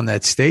 No one on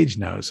that stage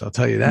knows. I'll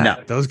tell you that.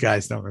 No. Those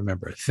guys don't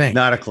remember a thing.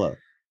 Not a clue.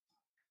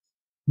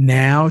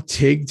 Now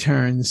Tig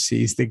turns,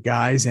 sees the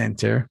guys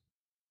enter.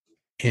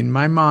 In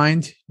my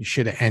mind, you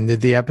should have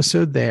ended the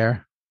episode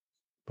there,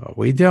 but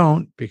we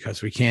don't,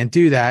 because we can't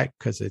do that,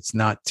 because it's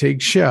not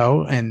Tig's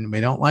show and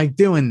we don't like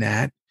doing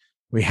that.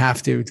 We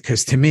have to,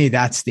 because to me,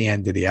 that's the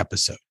end of the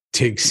episode.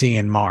 Tig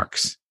seeing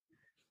marks.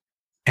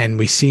 And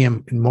we see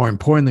him, and more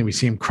importantly, we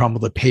see him crumble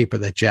the paper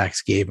that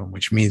Jax gave him,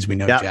 which means we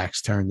know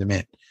Jax turned him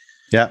in.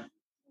 Yeah.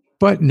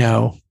 But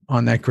no,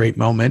 on that great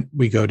moment,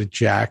 we go to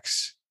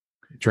Jax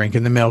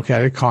drinking the milk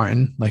out of a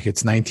carton like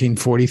it's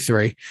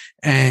 1943.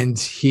 And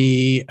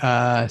he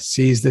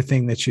sees the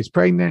thing that she's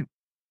pregnant.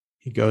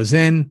 He goes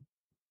in.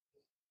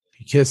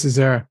 He kisses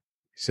her.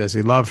 He says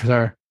he loves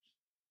her.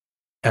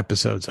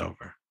 Episode's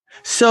over.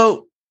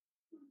 So,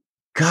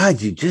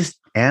 God, you just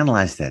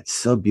analyzed that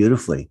so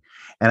beautifully.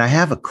 And I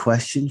have a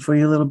question for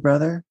you, little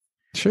brother.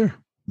 Sure.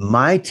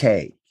 My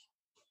take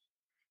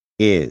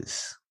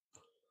is,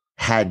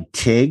 had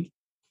Tig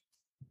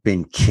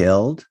been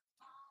killed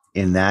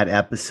in that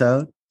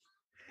episode,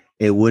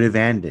 it would have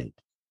ended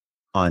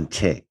on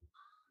Tig.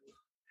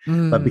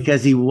 But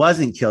because he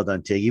wasn't killed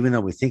on Tig, even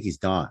though we think he's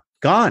gone.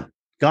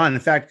 In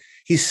fact,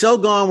 he's so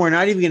gone, we're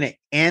not even going to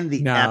end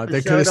the episode.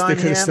 They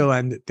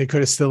could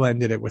have still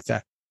ended it with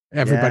that.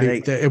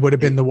 Everybody, it would have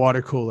been the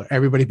water cooler.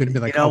 Everybody would have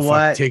been like, "Oh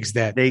fuck, Tig's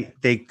dead."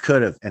 They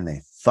could have, and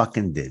they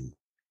fucking didn't.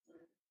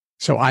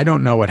 So I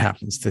don't know what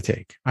happens to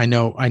Tig. I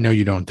know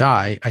you don't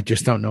die. I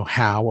just don't know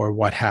how or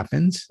what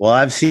happens. Well,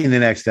 I've seen the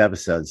next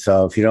episode,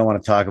 so if you don't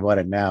want to talk about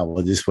it now,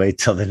 we'll just wait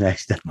till the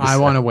next episode. I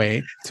want to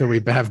wait till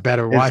we have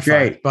better Wi-Fi.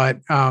 Great. But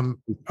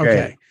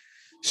okay.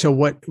 So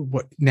what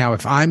now?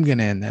 If I'm going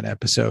to end that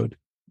episode,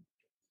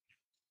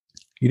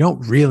 you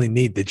don't really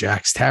need the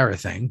Jax Tara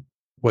thing.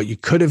 What you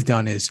could have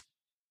done is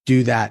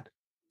do that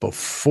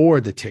before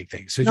the Tig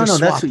thing. So just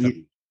swap them.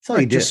 That's all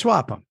you did. Just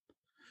swap them.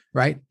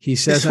 Right? He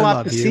says, swap "I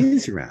love the you."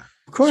 scenes around.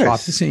 Of course. Swap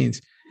the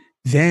scenes.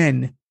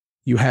 Then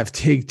you have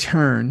Tig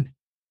turn.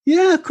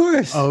 Yeah, of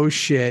course. Oh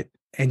shit!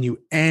 And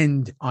you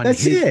end on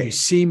That's his. it. You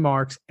see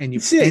marks, and you.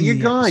 That's it. You're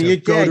gone. You're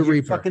go dead. to You're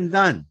Reaper. fucking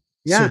done.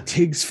 Yeah. So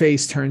Tig's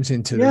face turns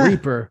into the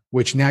Reaper,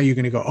 which now you're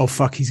going to go, "Oh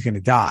fuck, he's going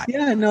to die."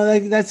 Yeah, no,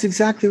 that's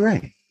exactly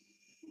right.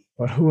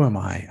 But who am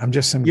I? I'm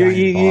just some guy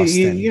in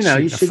Boston. You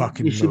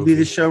should be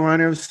the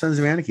showrunner of Sons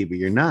of Anarchy, but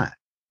you're not.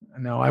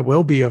 No, I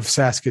will be of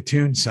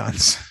Saskatoon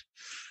Sons.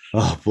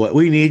 Oh boy,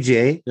 we need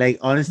you. Like,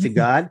 honest to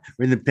God,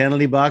 we're in the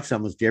penalty box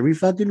almost every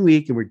fucking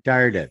week, and we're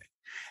tired of it.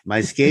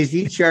 My skates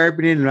need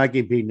sharpening, and I'm not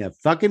getting paid enough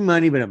fucking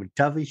money, but I'm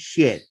tough as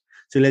shit.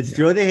 So let's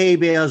throw the hay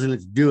bales and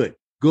let's do it.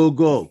 Go.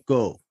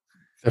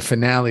 The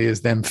finale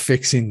is them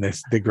fixing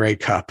the Grey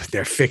Cup.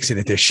 They're fixing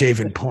it. They're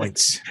shaving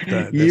points.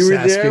 You were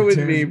there with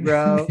me,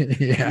 bro.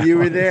 Yeah, you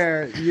were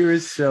there. You were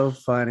so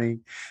funny.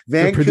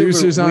 The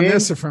producers on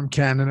this are from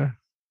Canada.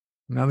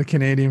 Now the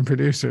Canadian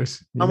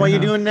producers. What are you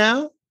doing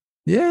now?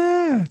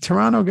 Yeah,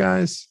 Toronto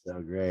guys.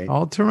 So great.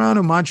 All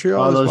Toronto,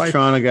 Montreal. All those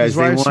Toronto guys.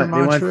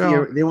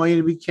 They want you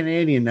to be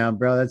Canadian now,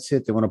 bro. That's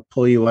it. They want to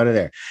pull you out of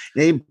there.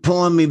 They're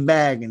pulling me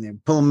back, and they're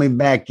pulling me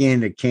back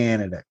into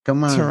Canada.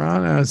 Come on.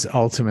 Toronto is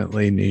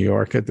ultimately New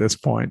York at this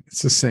point.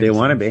 It's the same. They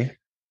want to be.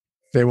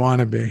 They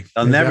want to be.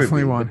 They'll never be.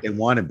 They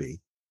want to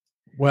be.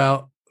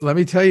 Well, let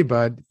me tell you,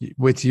 bud,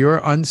 with your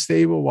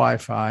unstable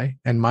Wi-Fi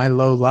and my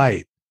low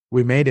light,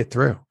 we made it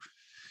through.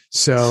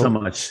 So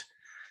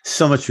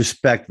much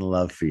respect and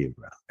love for you,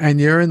 bro. And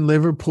you're in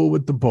Liverpool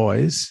with the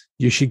boys.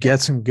 You should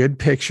get some good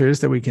pictures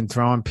that we can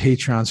throw on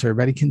Patreon so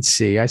everybody can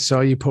see. I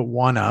saw you put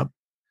one up.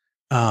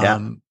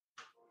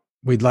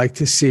 We'd like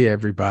to see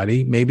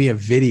everybody. Maybe a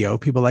video.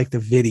 People like the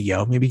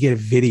video. Maybe get a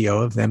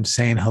video of them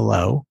saying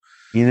hello.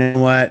 You know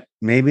what?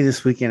 Maybe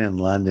this weekend in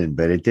London,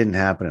 but it didn't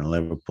happen in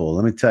Liverpool.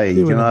 Let me tell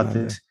you,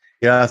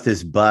 get off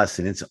this bus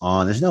and it's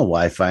on. There's no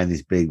Wi-Fi in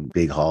these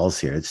big halls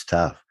here. It's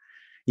tough.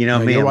 You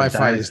know, your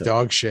Wi-Fi is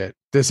dog shit.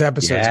 This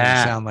episode's going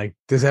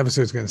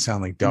to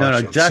sound like dog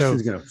shit. No,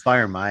 Justin's going to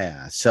fire my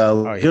ass.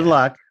 So good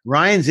luck.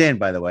 Ryan's in,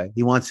 by the way.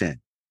 He wants in.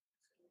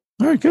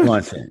 All right, good. He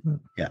wants in.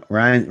 Yeah,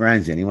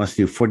 Ryan's in. He wants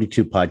to do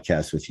 42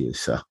 podcasts with you.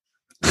 So,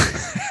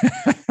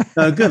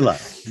 no, good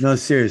luck. No,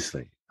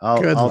 seriously.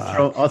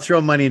 I'll throw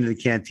money into the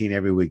canteen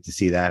every week to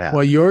see that happen.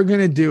 Well, you're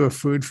going to do a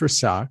food for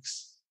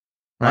socks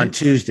on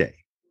Tuesday.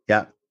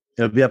 Yeah,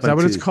 it'll be up. Is that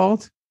what it's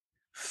called?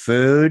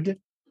 Food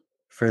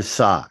for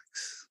socks.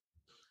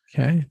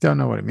 Okay, don't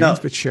know what it means,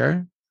 but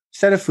sure.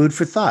 Instead of food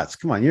for thoughts.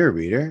 Come on, you're a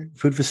reader.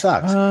 Food for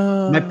socks.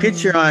 My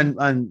picture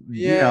on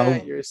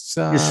your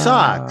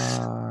socks.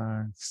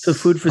 So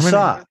food for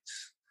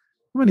socks.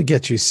 I'm going to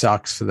get you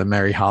socks for the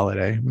merry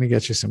holiday. I'm going to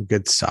get you some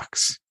good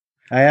socks.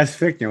 I asked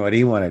Victor what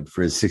he wanted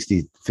for his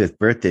 65th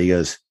birthday. He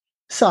goes,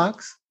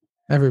 socks.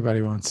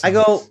 Everybody wants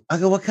socks. I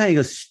go, what kind? He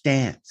goes,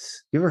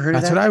 Stance. You ever heard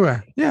of that? That's what I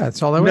wear. Yeah,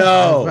 that's all I wear.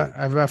 No.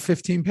 I have about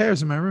 15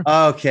 pairs in my room.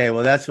 Okay,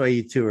 well, that's why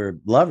you two are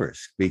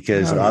lovers,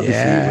 because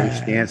obviously you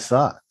wear Stance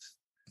socks.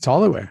 That's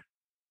all I wear.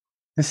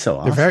 That's so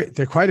awesome.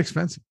 They're quite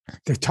expensive.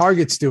 The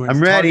Target's doing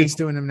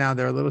them now.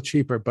 They're a little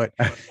cheaper, but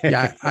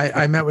yeah,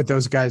 I met with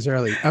those guys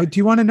early. Oh, do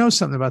you want to know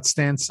something about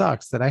Stance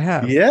socks that I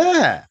have?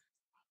 Yeah.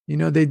 You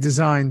know, they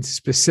designed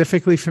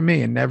specifically for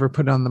me and never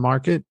put on the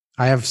market.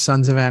 I have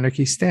Sons of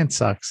Anarchy Stance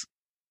socks.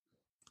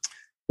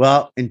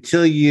 Well,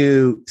 until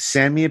you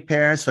send me a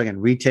pair so I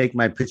can retake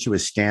my picture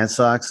with Stance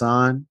socks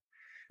on,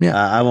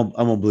 I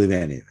won't believe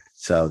any of it.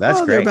 So that's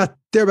great.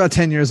 They're about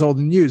 10 years old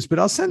and used, but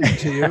I'll send them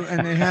to you.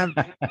 And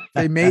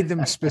they made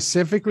them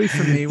specifically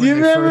for me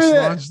when they first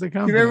launched the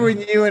company. You remember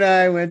when you and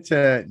I went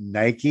to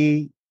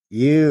Nike?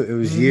 It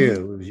was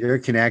your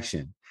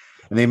connection.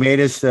 And they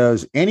made us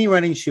any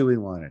running shoe we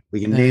wanted.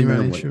 We can name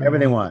them whatever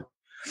they want.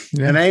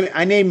 Yeah. And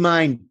I named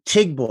mine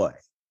Tig Boy.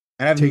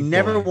 And I've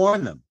never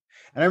worn them.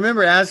 And I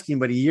remember asking,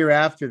 but a year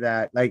after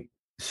that, like,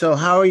 so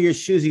how are your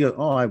shoes? He goes,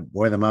 oh, I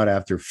wore them out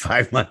after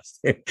 5 months.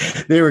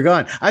 They were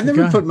gone. I've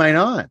never put mine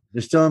on.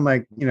 They're still in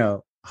my,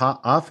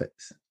 hot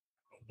office.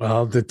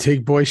 Well, the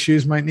Tig Boy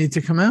shoes might need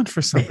to come out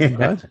for something,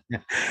 bud.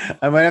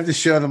 I might have to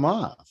show them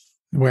off.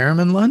 Wear them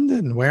in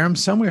London. Wear them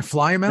somewhere.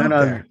 Fly them out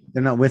there.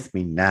 They're not with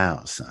me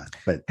now, son.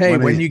 But hey,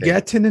 when you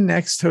get to the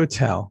next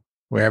hotel,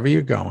 wherever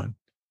you're going,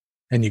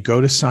 and you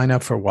go to sign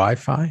up for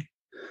Wi-Fi,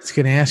 It's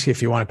going to ask you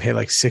if you want to pay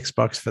like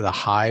 $6 for the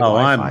high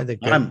Wi-Fi.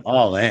 I'm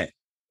all in.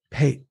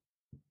 Pay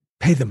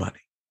the money.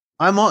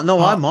 I'm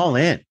all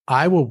in.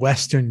 I will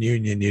Western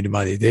Union you the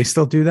money. They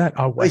still do that?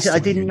 I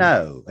didn't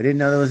know. I didn't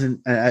know there was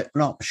an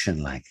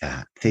option like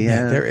that.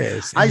 Yeah, there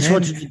is. I just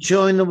wanted to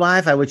join the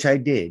Wi-Fi, which I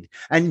did.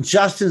 And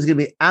Justin's going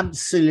to be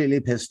absolutely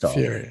pissed off.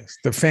 Furious.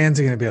 The fans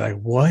are going to be like,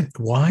 what?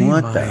 Why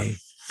what am the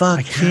fuck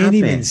I can't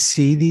even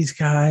see these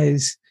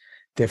guys.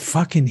 They're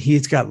fucking,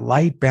 he's got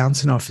light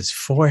bouncing off his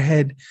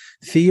forehead.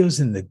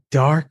 Theo's in the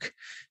dark.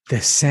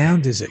 The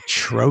sound is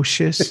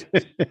atrocious.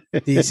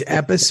 These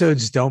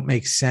episodes don't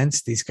make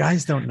sense. These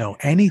guys don't know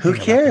anything. Who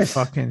cares?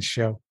 About the fucking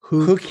show.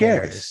 Who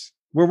cares?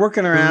 We're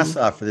working our ass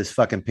off for this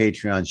fucking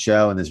Patreon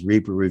show and this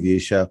Reaper review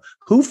show.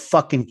 Who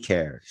fucking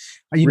cares?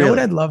 You know what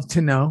I'd love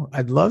to know?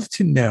 I'd love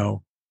to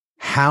know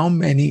how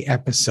many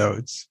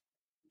episodes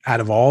out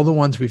of all the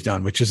ones we've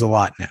done, which is a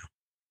lot now.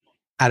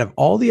 Out of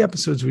all the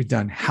episodes we've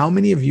done, how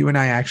many have you and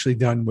I actually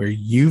done where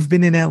you've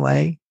been in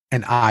LA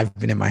and I've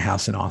been in my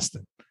house in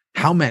Austin?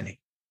 How many?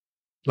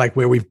 Like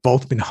where we've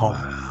both been home.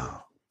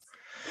 Wow.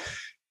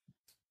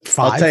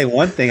 5? I'll tell you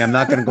one thing. I'm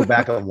not going to go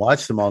back and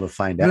watch them all to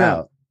find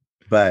out,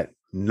 but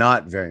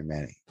not very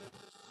many.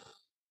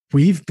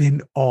 We've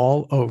been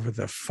all over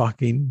the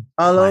fucking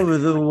over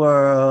the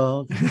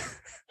world.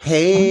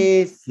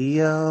 Hey,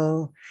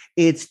 Theo,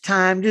 it's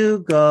time to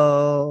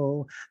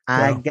go.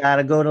 I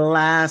gotta go to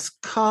last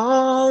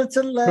call. It's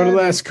 11. Go to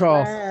last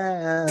call.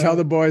 Tell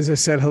the boys I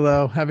said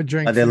hello. Have a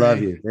drink. They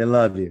love you. They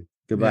love you.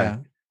 Goodbye. Yeah.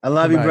 I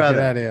love you, brother.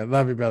 Get out of here.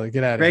 Love you, brother.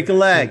 Get out of here. Break a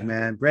leg,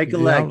 man. Break a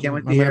leg. Can't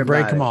wait to hear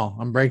break about them it. all.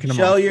 I'm breaking them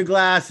Show all. your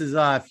glasses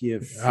off,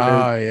 you.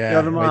 Oh, yeah.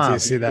 Show them Wait off. till you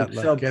see that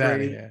look. So Get out of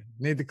pretty. here.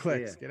 Need the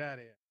clicks. Yeah. Get out of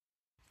here.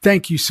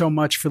 Thank you so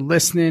much for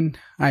listening.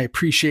 I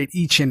appreciate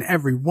each and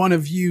every one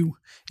of you.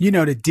 You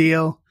know the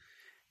deal.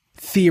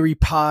 Theory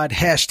Pod,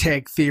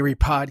 hashtag Theory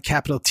Pod,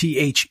 capital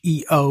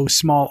THEO,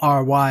 small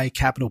RY,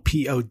 capital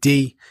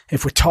POD.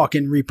 If we're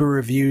talking Reaper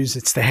reviews,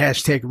 it's the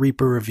hashtag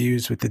Reaper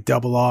reviews with the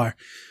double R.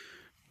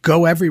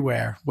 Go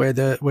everywhere where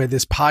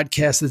this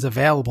podcast is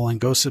available and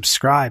go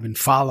subscribe and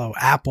follow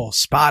Apple,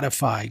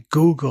 Spotify,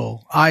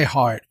 Google,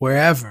 iHeart,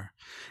 wherever.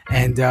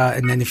 And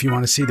then if you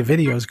want to see the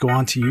videos, go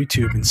on to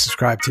YouTube and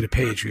subscribe to the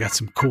page. We got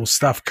some cool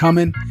stuff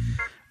coming.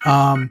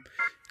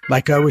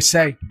 Like I always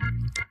say,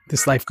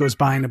 this life goes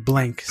by in a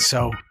blink.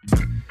 So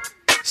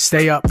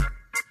stay up,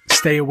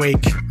 stay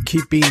awake,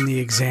 keep being the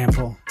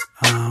example.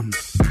 And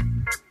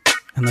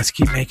let's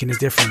keep making a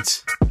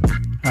difference.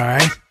 All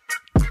right?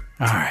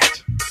 All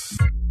right.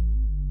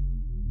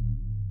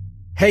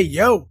 Hey,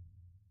 yo.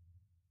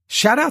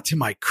 Shout out to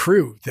my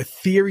crew, the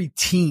Theory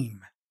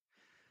team.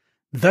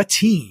 The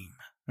team,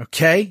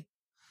 okay?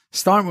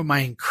 Starting with my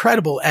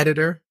incredible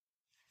editor,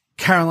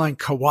 Caroline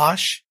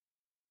Kawash,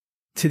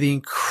 to the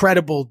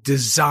incredible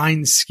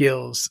design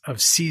skills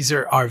of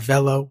Cesar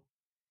Arvello,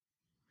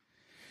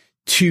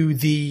 to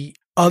the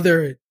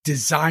other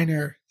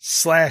designer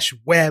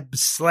 / web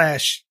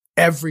 /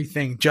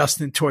 everything,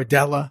 Justin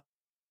Tordella.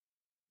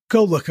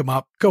 Go look them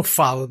up. Go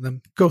follow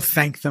them. Go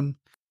thank them.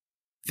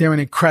 They're an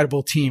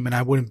incredible team, and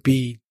I wouldn't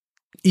be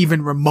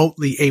even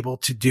remotely able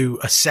to do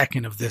a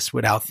second of this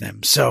without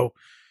them. So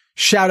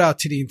shout out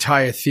to the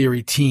entire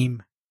Theory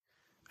team.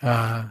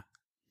 Or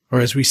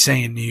as we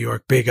say in New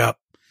York, big up.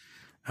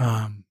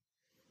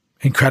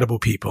 Incredible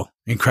people,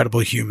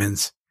 incredible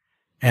humans,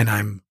 and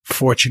I'm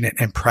fortunate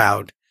and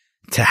proud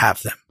to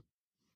have them.